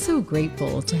 I'm so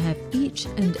grateful to have each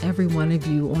and every one of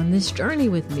you on this journey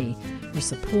with me. Your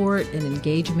support and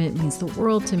engagement means the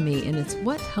world to me, and it's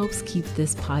what helps keep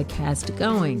this podcast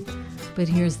going. But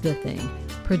here's the thing.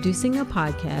 Producing a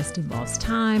podcast involves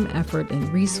time, effort,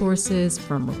 and resources,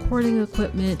 from recording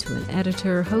equipment to an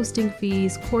editor, hosting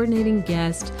fees, coordinating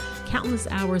guests, countless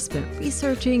hours spent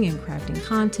researching and crafting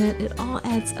content. It all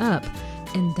adds up.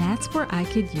 And that's where I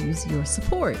could use your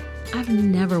support. I've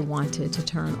never wanted to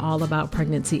turn All About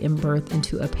Pregnancy and Birth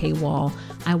into a paywall.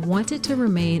 I want it to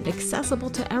remain accessible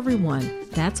to everyone.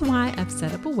 That's why I've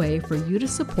set up a way for you to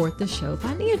support the show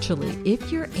financially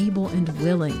if you're able and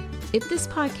willing. If this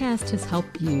podcast has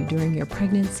helped you during your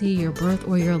pregnancy, your birth,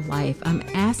 or your life, I'm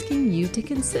asking you to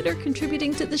consider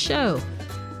contributing to the show.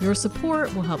 Your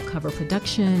support will help cover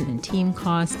production and team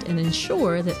costs and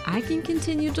ensure that I can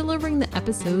continue delivering the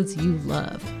episodes you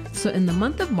love. So in the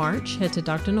month of March, head to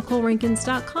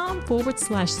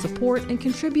drnicolerankins.com/support and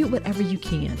contribute whatever you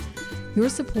can. Your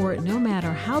support, no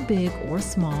matter how big or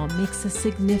small, makes a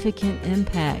significant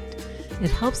impact.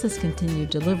 It helps us continue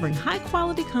delivering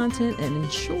high-quality content and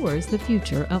ensures the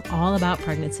future of All About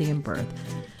Pregnancy and Birth.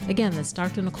 Again, that's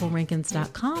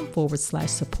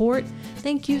drnicolerankins.com/support.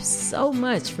 Thank you so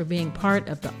much for being part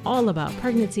of the All About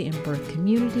Pregnancy and Birth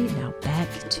community. Now back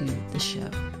to the show.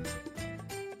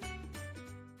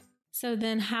 So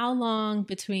then how long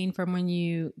between from when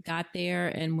you got there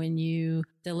and when you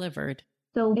delivered?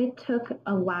 So it took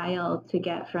a while to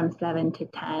get from 7 to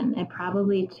 10. It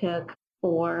probably took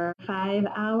 4 or 5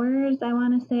 hours, I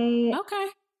want to say. Okay.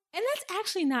 And that's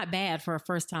actually not bad for a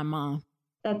first-time mom.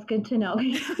 That's good to know.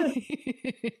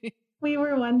 We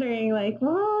were wondering,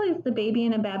 is the baby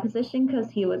in a bad position?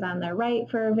 Because he was on the right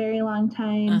for a very long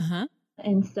time.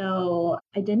 And so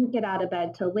I didn't get out of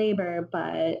bed till labor,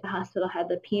 but the hospital had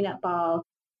the peanut ball.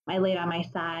 I laid on my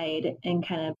side and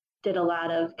kind of did a lot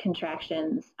of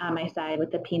contractions on my side with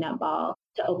the peanut ball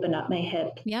to open up my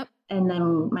hip. Yep. And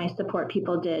then my support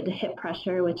people did hip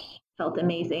pressure, which felt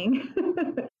amazing.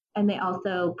 And they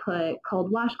also put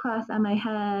cold washcloths on my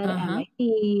head and my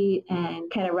feet and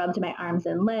kind of rubbed my arms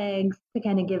and legs to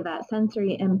kind of give that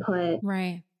sensory input.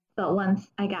 Right. But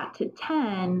once I got to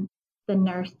 10, the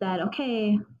nurse said,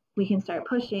 okay, we can start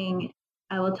pushing.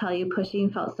 I will tell you, pushing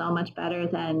felt so much better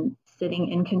than sitting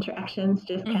in contractions,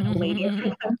 just kind of waiting for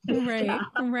them to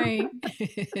stop. Right.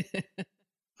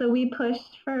 So we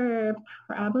pushed for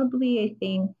probably, I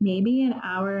think, maybe an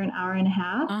hour and a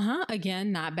half.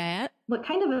 Again, not bad. What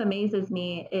kind of amazes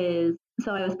me is,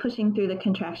 so I was pushing through the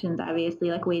contractions,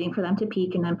 obviously, like waiting for them to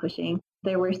peak and then pushing.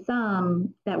 There were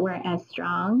some that weren't as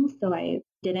strong, so I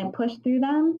didn't push through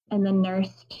them. And the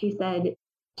nurse, she said,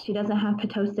 she doesn't have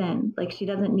Pitocin. Like, she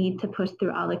doesn't need to push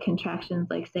through all the contractions,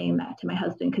 like saying that to my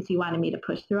husband because he wanted me to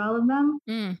push through all of them.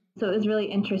 So it was really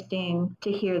interesting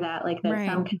to hear that, like, that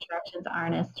some contractions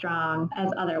aren't as strong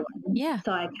as other ones. Yeah.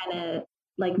 So I kind of,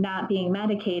 like, not being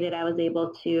medicated, I was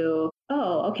able to,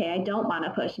 I don't want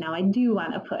to push now. I do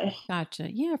want to push.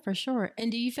 Gotcha. Yeah, for sure.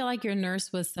 And do you feel like your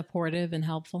nurse was supportive and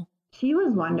helpful? She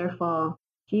was wonderful.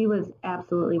 She was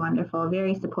absolutely wonderful,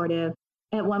 very supportive.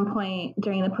 At one point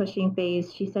during the pushing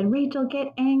phase, she said, Rachel,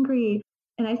 get angry.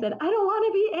 And I said, I don't want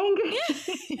to be angry.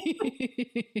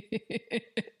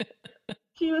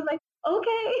 She was like,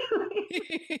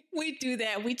 okay. We do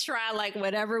that. We try like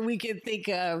whatever we can think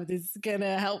of that's going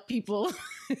to help people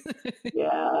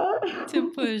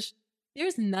to push.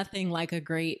 There's nothing like a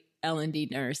great L&D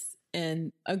nurse.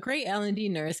 And a great L&D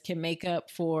nurse can make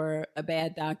up for a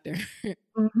bad doctor,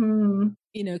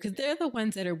 because they're the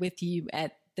ones that are with you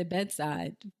at the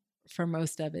bedside for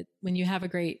most of it. When you have a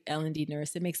great L&D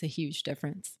nurse, it makes a huge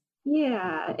difference.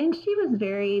 Yeah. And she was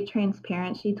very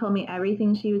transparent. She told me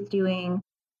everything she was doing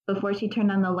before she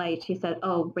turned on the light. She said,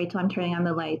 oh, Rachel, I'm turning on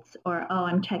the lights, or, oh,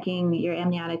 I'm checking your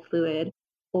amniotic fluid,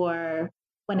 or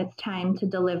when it's time to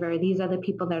deliver, these are the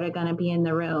people that are going to be in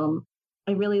the room.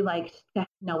 I really liked to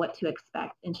know what to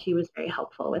expect. And she was very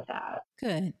helpful with that.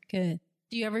 Good, good.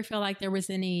 Do you ever feel like there was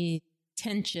any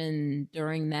tension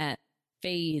during that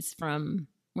phase from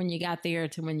when you got there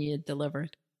to when you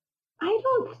delivered? I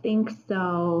don't think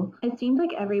so. It seemed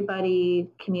like everybody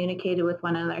communicated with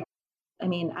one another. I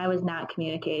mean, I was not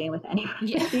communicating with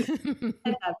anybody at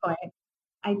that point.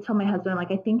 I told my husband,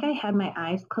 like, I think I had my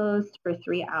eyes closed for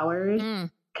 3 hours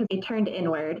because they turned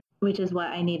inward, which is what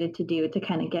I needed to do to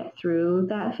kind of get through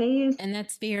that phase. And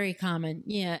that's very common.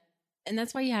 Yeah. And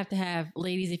that's why you have to have,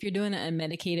 ladies, if you're doing an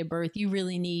unmedicated birth, you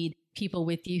really need people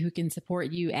with you who can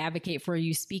support you, advocate for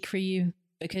you, speak for you,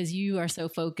 because you are so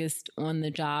focused on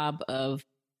the job of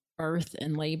birth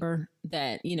and labor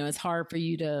that, you know, it's hard for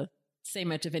you to say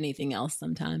much of anything else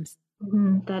sometimes.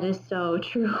 That is so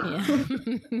true.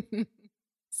 Yeah.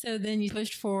 So then you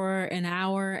pushed for an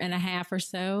hour and a half or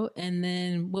so. And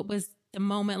then what was the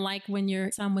moment like when your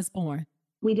son was born?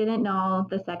 We didn't know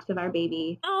the sex of our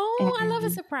baby. Oh, I love a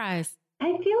surprise. I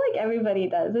feel like everybody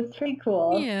does. It's pretty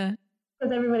cool. Yeah.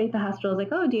 Because everybody at the hospital is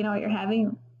like, oh, do you know what you're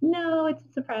having? No, it's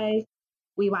a surprise.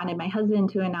 We wanted my husband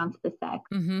to announce the sex.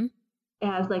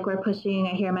 As like we're pushing,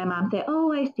 I hear my mom say,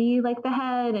 oh, I see like the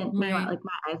head. And meanwhile, like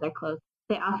my eyes are closed.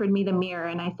 They offered me the mirror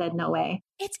and I said, no way.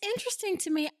 It's interesting to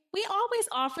me. We always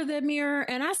offer the mirror.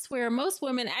 And I swear most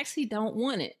women actually don't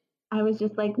want it. I was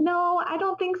just like, no, I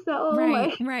don't think so.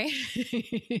 Right, right.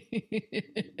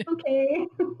 Okay.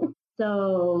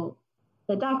 So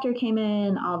the doctor came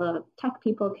in, all the tech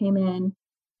people came in.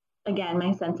 Again,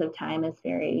 my sense of time is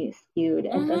very skewed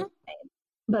at this time.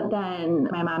 But then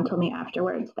my mom told me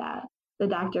afterwards that the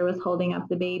doctor was holding up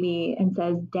the baby and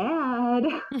says, Dad.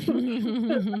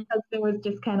 My husband was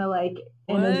just kind of like,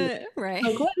 right.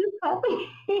 Like, what is happening?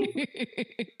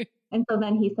 And so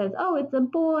then he says, oh, it's a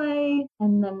boy.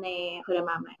 And then they put him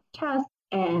on my chest.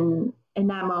 And in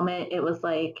that moment, it was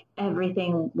like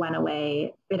everything went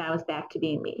away and I was back to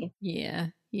being me. Yeah,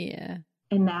 yeah.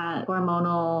 And that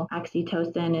hormonal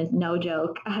oxytocin is no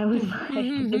joke. I was like,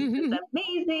 this is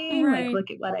amazing. Right. Like,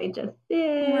 look at what I just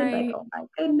did. Right. Like, oh my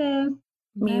goodness.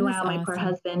 That Meanwhile, my awesome. poor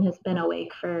husband has been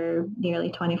awake for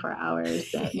nearly 24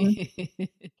 hours. And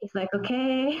he's like,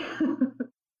 okay,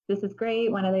 this is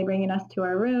great. When are they bringing us to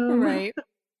our room? Right.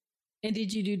 And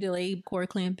did you do delayed cord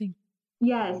clamping?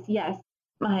 Yes, yes.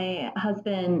 My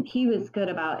husband, he was good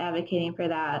about advocating for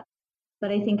that.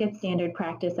 But I think it's standard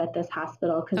practice at this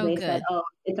hospital because they said, oh,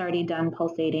 it's already done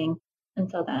pulsating. And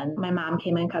so then my mom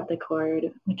came and cut the cord,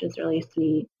 which is really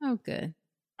sweet. Oh, good.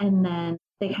 And then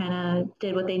they kind of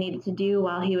did what they needed to do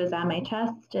while he was on my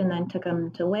chest and then took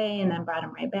him to weigh and then brought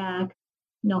him right back.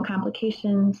 No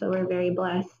complications. So we're very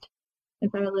blessed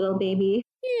with our little baby.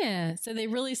 Yeah. So they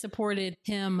really supported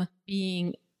him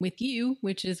being with you,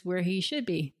 which is where he should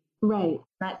be. Right.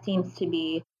 That seems to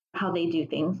be how they do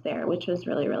things there, which was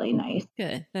really, really nice.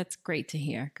 Good. That's great to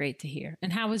hear. Great to hear.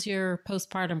 And how was your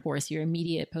postpartum course, your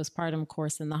immediate postpartum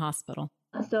course in the hospital?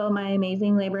 So my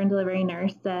amazing labor and delivery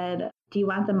nurse said, do you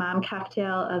want the mom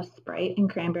cocktail of Sprite and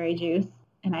cranberry juice?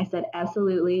 And I said,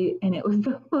 absolutely. And it was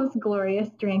the most glorious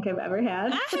drink I've ever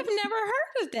had. I have never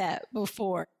heard of that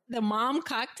before. The mom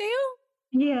cocktail?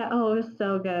 Yeah. Oh, it was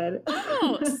so good.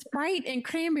 Oh, Sprite and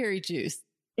cranberry juice.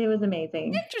 It was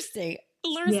amazing. Interesting.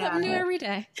 Learn something new every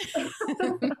day.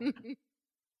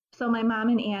 So my mom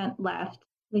and aunt left.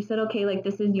 They said, okay, like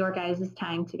this is your guys'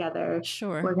 time together.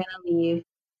 Sure. We're going to leave.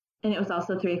 And it was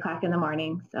also 3:00 in the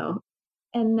morning. So,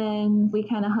 and then we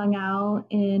kind of hung out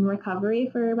in recovery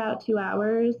for about 2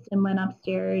 hours and went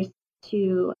upstairs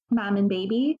to mom and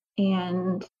baby.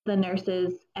 And the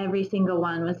nurses, every single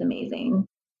one was amazing.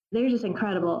 They're just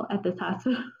incredible at this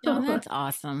hospital. Oh, that's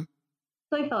awesome.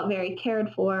 So I felt very cared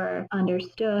for,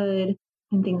 understood,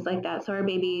 and things like that. So our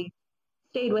baby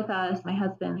stayed with us. My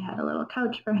husband had a little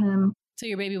couch for him. So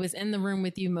your baby was in the room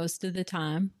with you most of the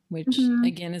time, which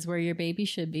again is where your baby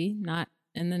should be, not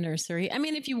in the nursery. I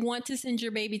mean, if you want to send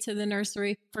your baby to the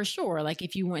nursery, for sure. Like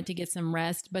if you want to get some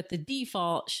rest, but the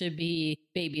default should be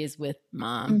baby is with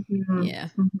mom. Yeah.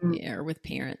 Yeah. Or with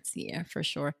parents. Yeah, for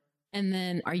sure. And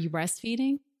then are you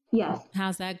breastfeeding? Yes.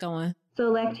 How's that going? So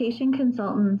lactation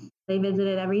consultants, they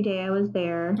visited every day I was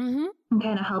there and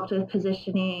kind of helped with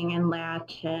positioning and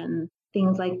latch and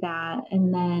things like that.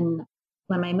 And then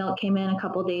when my milk came in a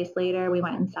couple days later, we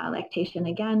went and saw lactation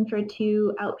again for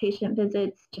 2 outpatient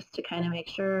visits just to kind of make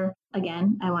sure,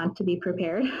 again, I want to be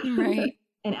prepared. Right.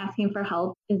 And asking for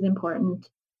help is important.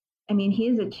 I mean, he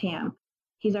is a champ.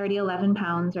 He's already 11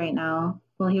 pounds right now.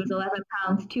 Well, he was 11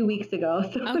 pounds 2 weeks ago.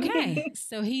 So okay.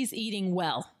 So he's eating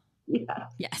well. Yeah.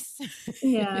 Yes.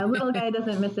 Yeah. Little guy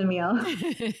doesn't miss a meal.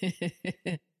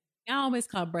 I always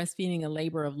call breastfeeding a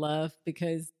labor of love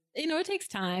because, it takes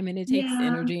time and it takes Yeah.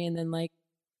 energy. And then like,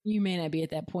 you may not be at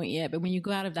that point yet, but when you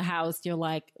go out of the house, you're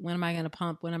like, when am I going to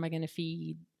pump? When am I going to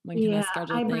feed? When can I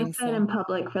schedule I things? breastfed in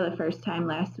public for the first time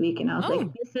last week, and I was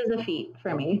like, this is a feat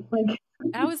for me. Like,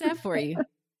 how was that for you?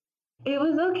 It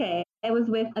was okay. It was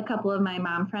with a couple of my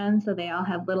mom friends, so they all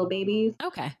have little babies.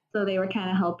 Okay. So they were kind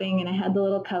of helping, and I had the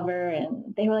little cover,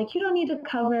 and they were like, you don't need to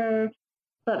cover.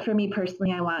 But for me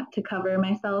personally, I want to cover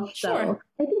myself. Sure. So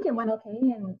I think it went okay.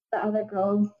 And the other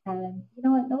girls said, you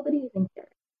know what, nobody even cares.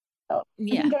 So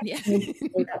yeah. I say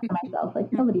that to myself,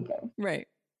 like nobody cares. Right.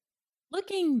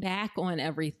 Looking back on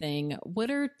everything,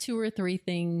 what are 2 or 3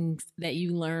 things that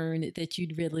you learned that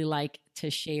you'd really like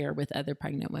to share with other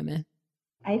pregnant women?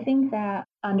 I think that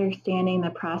understanding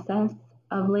the process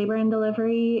of labor and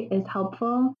delivery is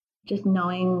helpful. Just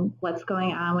knowing what's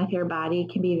going on with your body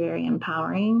can be very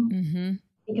empowering. Mm-hmm.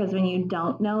 Because when you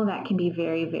don't know, that can be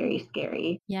very, very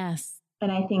scary. Yes.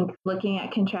 And I think looking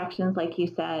at contractions, like you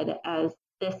said, as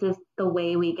this is the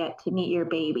way we get to meet your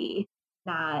baby,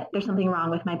 not there's something wrong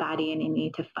with my body and I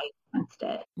need to fight against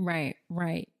it. Right.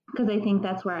 Because I think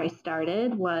that's where I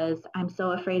started was I'm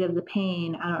so afraid of the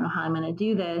pain. I don't know how I'm going to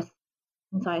do this.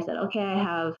 And so I said, okay, I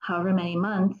have however many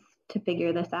months to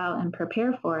figure this out and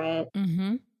prepare for it.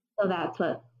 Mm-hmm. So that's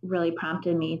what really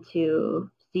prompted me to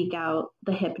seek out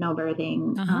the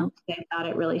hypnobirthing. I thought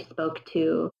it really spoke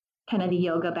to kind of the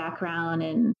yoga background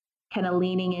and kind of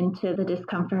leaning into the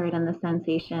discomfort and the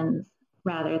sensations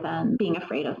rather than being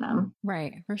afraid of them.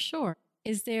 Right, for sure.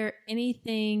 Is there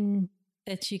anything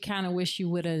that you kind of wish you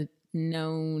would have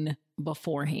known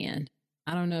beforehand?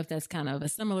 I don't know if that's kind of a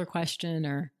similar question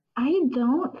or... I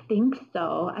don't think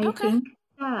so. I think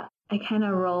that I kind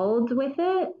of rolled with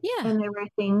it. Yeah. And there were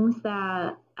things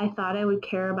that I thought I would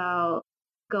care about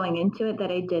going into it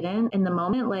that I didn't in the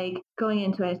moment. Like going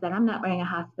into it, I said, I'm not wearing a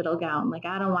hospital gown. Like,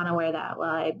 I don't want to wear that while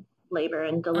I labor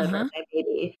and deliver my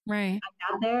baby. Right.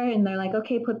 I got there and they're like,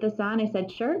 okay, put this on. I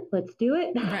said, sure, let's do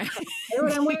it. Right. Here's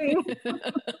what I'm wearing.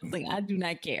 Like, I do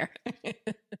not care.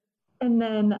 And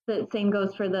then the same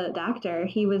goes for the doctor.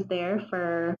 He was there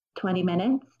for 20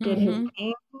 minutes, did his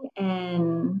thing,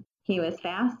 and he was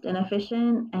fast and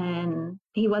efficient, and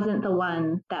he wasn't the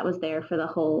one that was there for the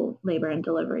whole labor and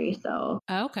delivery. So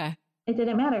it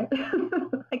didn't matter.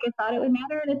 Like I thought it would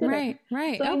matter, and it didn't.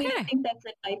 Right. So I mean, I think that's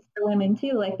advice for women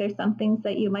too. Like there's some things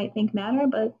that you might think matter,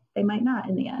 but they might not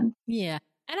in the end. Yeah.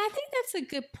 And I think that's a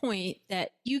good point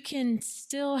that you can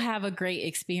still have a great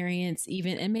experience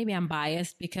even, and maybe I'm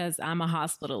biased because I'm a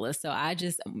hospitalist, so I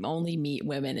just only meet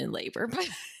women in labor, but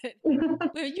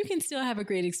you can still have a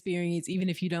great experience even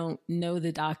if you don't know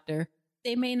the doctor.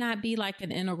 They may not be like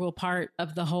an integral part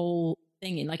of the whole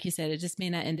thing. And like you said, it just may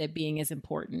not end up being as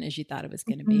important as you thought it was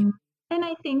going to be. And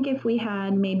I think if we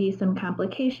had maybe some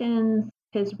complications,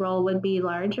 his role would be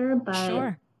larger,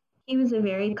 but he was a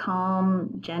very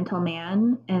calm, gentle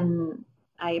man, and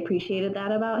I appreciated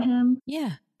that about him.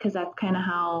 Yeah. Because that's kind of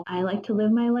how I like to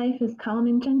live my life, is calm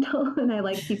and gentle, and I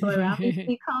like people around me to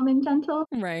be calm and gentle.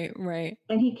 Right.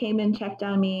 And he came and checked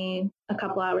on me a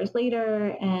couple hours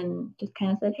later and just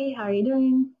kind of said, hey, how are you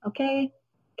doing? Okay.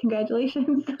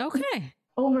 Congratulations. Okay.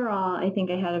 Overall, I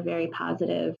think I had a very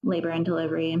positive labor and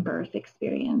delivery and birth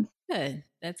experience. Good.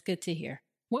 That's good to hear.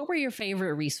 What were your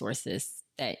favorite resources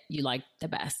that you liked the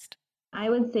best? I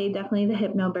would say definitely the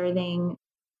hypnobirthing.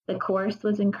 The course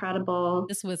was incredible.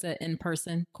 This was an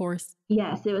in-person course?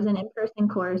 Yes, it was an in-person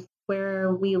course.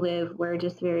 Where we live, we're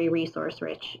just very resource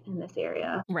rich in this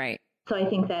area. Right. So I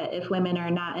think that if women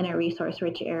are not in a resource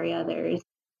rich area, there's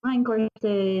online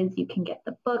courses, you can get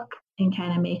the book and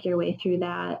kind of make your way through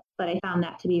that. But I found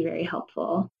that to be very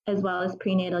helpful, as well as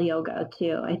prenatal yoga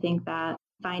too. I think that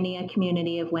finding a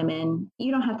community of women,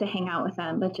 you don't have to hang out with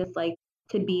them, but just like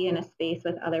to be in a space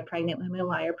with other pregnant women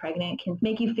while you're pregnant can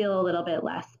make you feel a little bit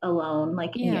less alone,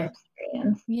 like in your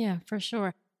experience. Yeah, for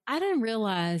sure. I didn't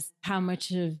realize how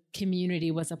much of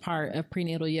community was a part of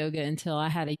prenatal yoga until I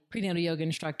had a prenatal yoga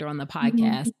instructor on the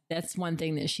podcast. That's one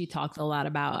thing that she talked a lot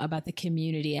about the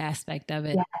community aspect of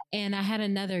it. Yeah. And I had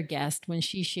another guest when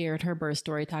she shared her birth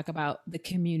story talk about the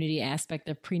community aspect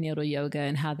of prenatal yoga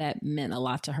and how that meant a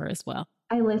lot to her as well.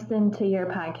 I listened to your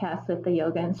podcast with the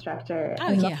yoga instructor,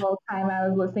 and the whole time I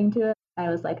was listening to it, I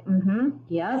was like,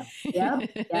 yep, yes.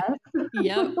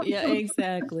 Yeah,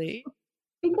 exactly.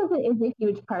 Because it is a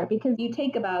huge part, because you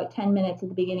take about 10 minutes at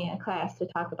the beginning of class to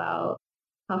talk about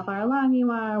how far along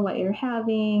you are, what you're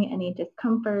having, any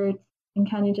discomforts, and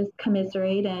kind of just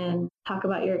commiserate and talk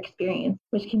about your experience,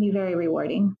 which can be very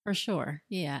rewarding. For sure.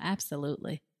 Yeah,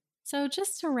 absolutely. So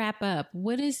just to wrap up,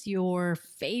 what is your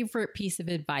favorite piece of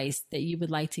advice that you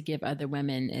would like to give other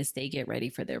women as they get ready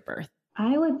for their birth?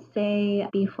 I would say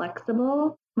be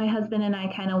flexible. My husband and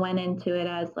I kind of went into it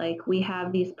as like, we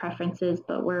have these preferences,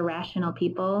 but we're rational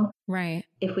people. Right.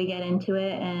 If we get into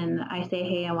it and I say,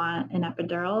 hey, I want an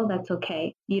epidural, that's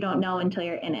okay. You don't know until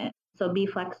you're in it. So be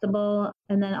flexible.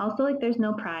 And then also, like, there's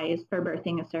no prize for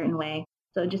birthing a certain way.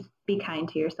 So just be kind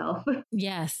to yourself.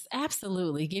 Yes,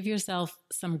 absolutely. Give yourself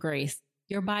some grace.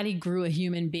 Your body grew a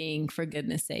human being, for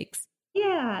goodness sakes.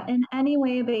 Yeah. And any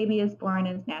way a baby is born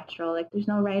is natural. Like, there's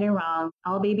no right or wrong.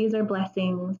 All babies are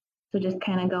blessings. So just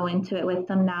kind of go into it with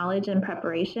some knowledge and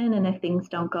preparation. And if things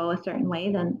don't go a certain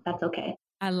way, then that's okay.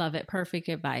 I love it. Perfect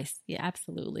advice. Yeah,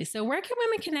 absolutely. So where can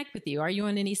women connect with you? Are you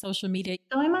on any social media?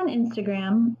 So I'm on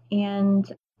Instagram and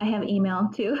I have email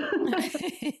too,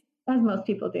 as most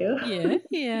people do.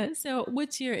 Yeah. So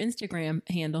what's your Instagram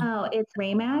handle? Oh, it's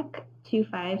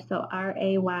Raymack25. So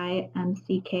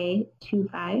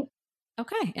RAYMCK25.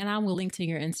 Okay. And I will link to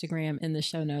your Instagram in the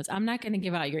show notes. I'm not going to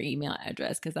give out your email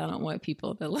address because I don't want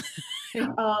people to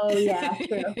Oh, yeah,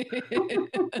 true.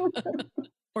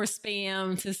 or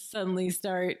spam to suddenly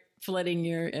start flooding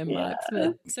your inbox. Yeah.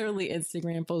 But certainly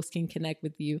Instagram folks can connect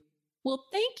with you. Well,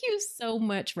 thank you so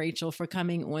much, Rachael, for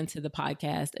coming onto the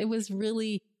podcast. It was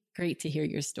really great to hear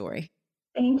your story.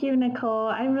 Thank you, Nicole.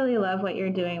 I really love what you're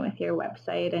doing with your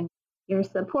website and your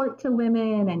support to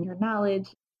women and your knowledge.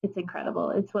 It's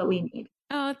incredible. It's what we need.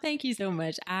 Oh, thank you so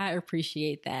much. I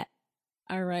appreciate that.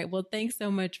 All right. Well, thanks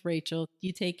so much, Rachael.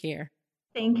 You take care.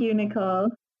 Thank you,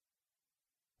 Nicole.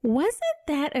 Wasn't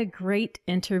that a great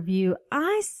interview?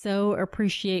 I so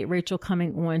appreciate Rachael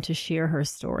coming on to share her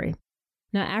story.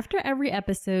 Now, after every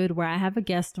episode where I have a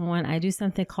guest on, I do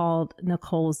something called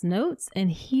Nicole's Notes. And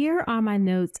here are my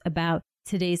notes about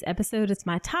today's episode. It's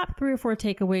my top 3 or 4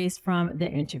 takeaways from the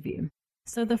interview.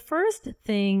 So the first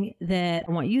thing that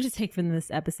I want you to take from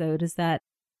this episode is that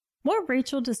what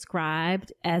Rachael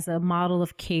described as a model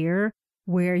of care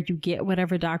where you get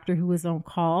whatever doctor who is on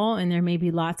call, and there may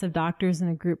be lots of doctors in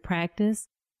a group practice,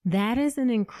 that is an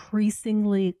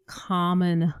increasingly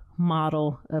common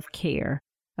model of care,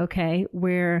 okay,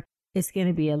 where it's going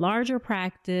to be a larger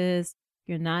practice.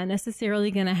 You're not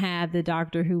necessarily going to have the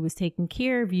doctor who was taking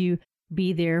care of you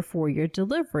be there for your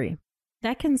delivery.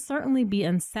 That can certainly be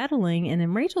unsettling. And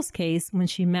in Rachael's case, when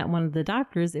she met one of the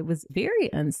doctors, it was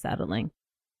very unsettling.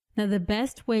 Now, the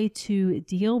best way to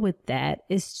deal with that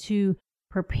is to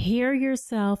prepare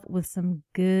yourself with some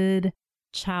good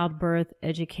childbirth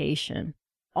education.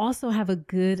 Also have a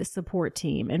good support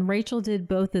team. And Rachael did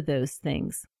both of those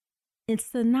things. It's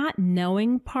the not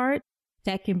knowing part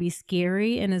that can be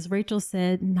scary. And as Rachael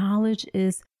said, knowledge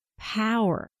is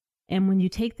power. And when you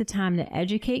take the time to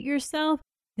educate yourself,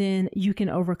 then you can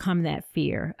overcome that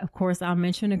fear. Of course, I'll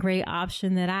mention a great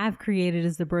option that I've created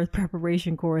as the birth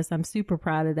preparation course. I'm super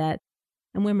proud of that.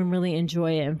 And women really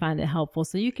enjoy it and find it helpful.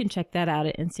 So you can check that out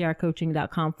at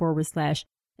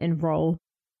ncrcoaching.com/enroll.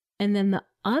 And then the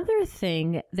other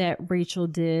thing that Rachael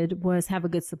did was have a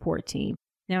good support team.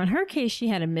 Now, in her case, she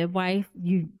had a midwife.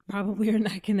 You probably are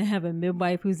not going to have a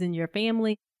midwife who's in your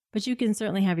family, but you can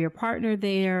certainly have your partner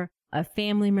there, a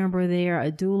family member there,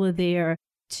 a doula there,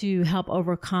 to help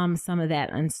overcome some of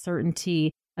that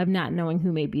uncertainty of not knowing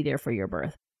who may be there for your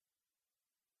birth.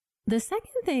 The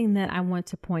second thing that I want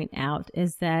to point out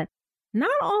is that not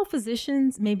all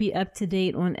physicians may be up to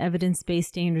date on evidence-based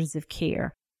standards of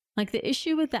care. Like the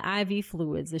issue with the IV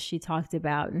fluids that she talked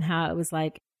about and how it was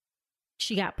like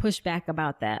she got pushback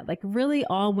about that. Like really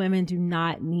all women do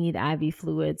not need IV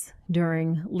fluids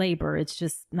during labor. It's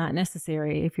just not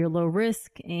necessary. If you're low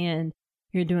risk and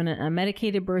you're doing an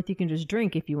unmedicated birth, you can just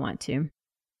drink if you want to.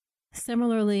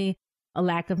 Similarly, a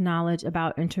lack of knowledge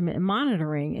about intermittent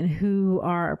monitoring and who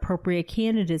are appropriate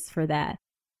candidates for that.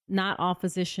 Not all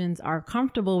physicians are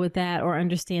comfortable with that or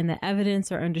understand the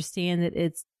evidence or understand that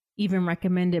it's even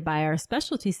recommended by our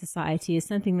specialty society as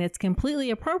something that's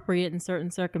completely appropriate in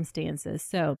certain circumstances.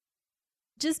 So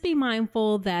just be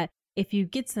mindful that if you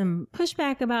get some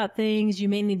pushback about things, you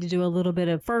may need to do a little bit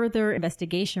of further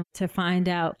investigation to find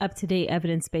out up-to-date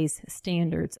evidence-based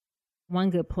standards. One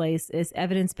good place is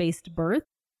Evidence-Based Birth.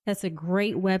 That's a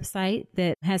great website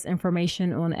that has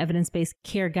information on evidence-based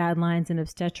care guidelines in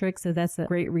obstetrics. So that's a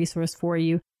great resource for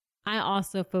you. I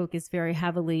also focus very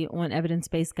heavily on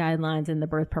evidence-based guidelines in the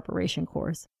birth preparation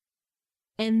course.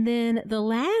 And then the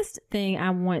last thing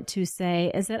I want to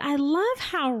say is that I love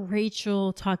how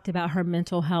Rachael talked about her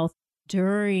mental health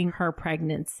during her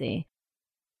pregnancy.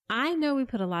 I know we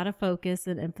put a lot of focus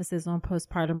and emphasis on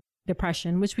postpartum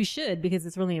depression, which we should because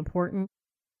it's really important.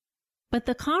 But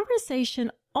the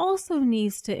conversation also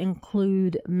needs to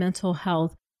include mental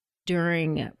health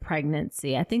during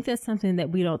pregnancy. I think that's something that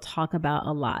we don't talk about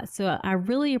a lot. So I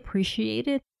really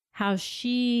appreciated how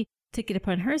she took it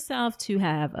upon herself to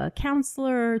have a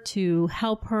counselor to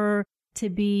help her to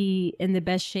be in the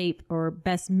best shape or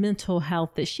best mental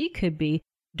health that she could be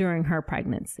during her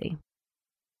pregnancy.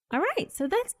 All right, so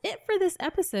that's it for this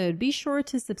episode. Be sure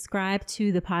to subscribe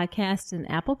to the podcast in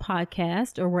Apple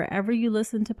Podcast or wherever you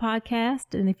listen to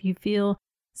podcasts. And if you feel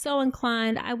so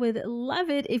inclined, I would love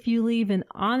it if you leave an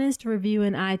honest review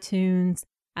in iTunes.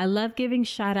 I love giving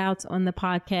shout outs on the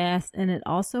podcast, and it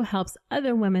also helps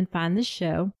other women find the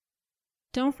show.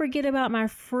 Don't forget about my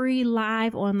free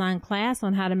live online class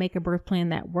on how to make a birth plan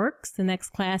that works. The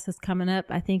next class is coming up,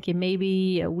 I think in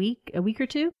maybe a week or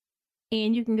two.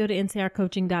 And you can go to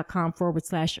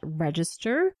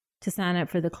ncrcoaching.com/register to sign up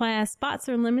for the class. Spots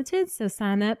are limited, so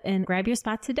sign up and grab your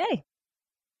spot today.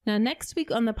 Now, next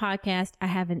week on the podcast, I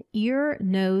have an ear,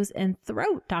 nose, and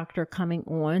throat doctor coming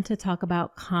on to talk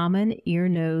about common ear,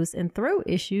 nose, and throat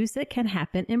issues that can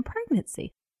happen in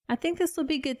pregnancy. I think this will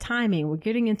be good timing. We're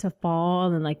getting into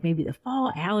fall and maybe the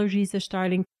fall allergies are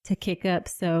starting to kick up.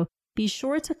 So be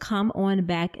sure to come on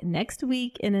back next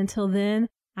week. And until then,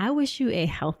 I wish you a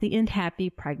healthy and happy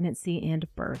pregnancy and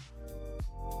birth.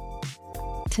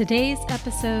 Today's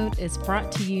episode is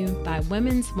brought to you by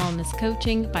Women's Wellness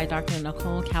Coaching by Dr.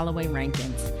 Nicole Calloway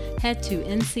Rankins. Head to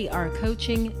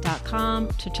ncrcoaching.com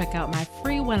to check out my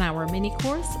free 1-hour mini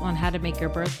course on how to make your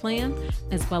birth plan,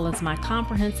 as well as my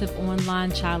comprehensive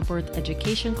online childbirth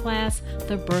education class,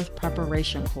 the Birth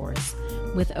Preparation Course.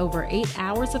 With over 8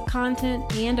 hours of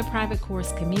content and a private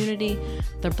course community,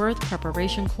 the Birth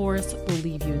Preparation Course will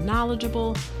leave you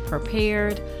knowledgeable,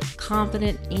 prepared,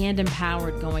 confident, and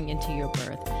empowered going into your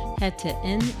birth. Head to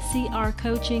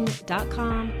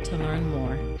ncrcoaching.com to learn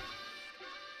more.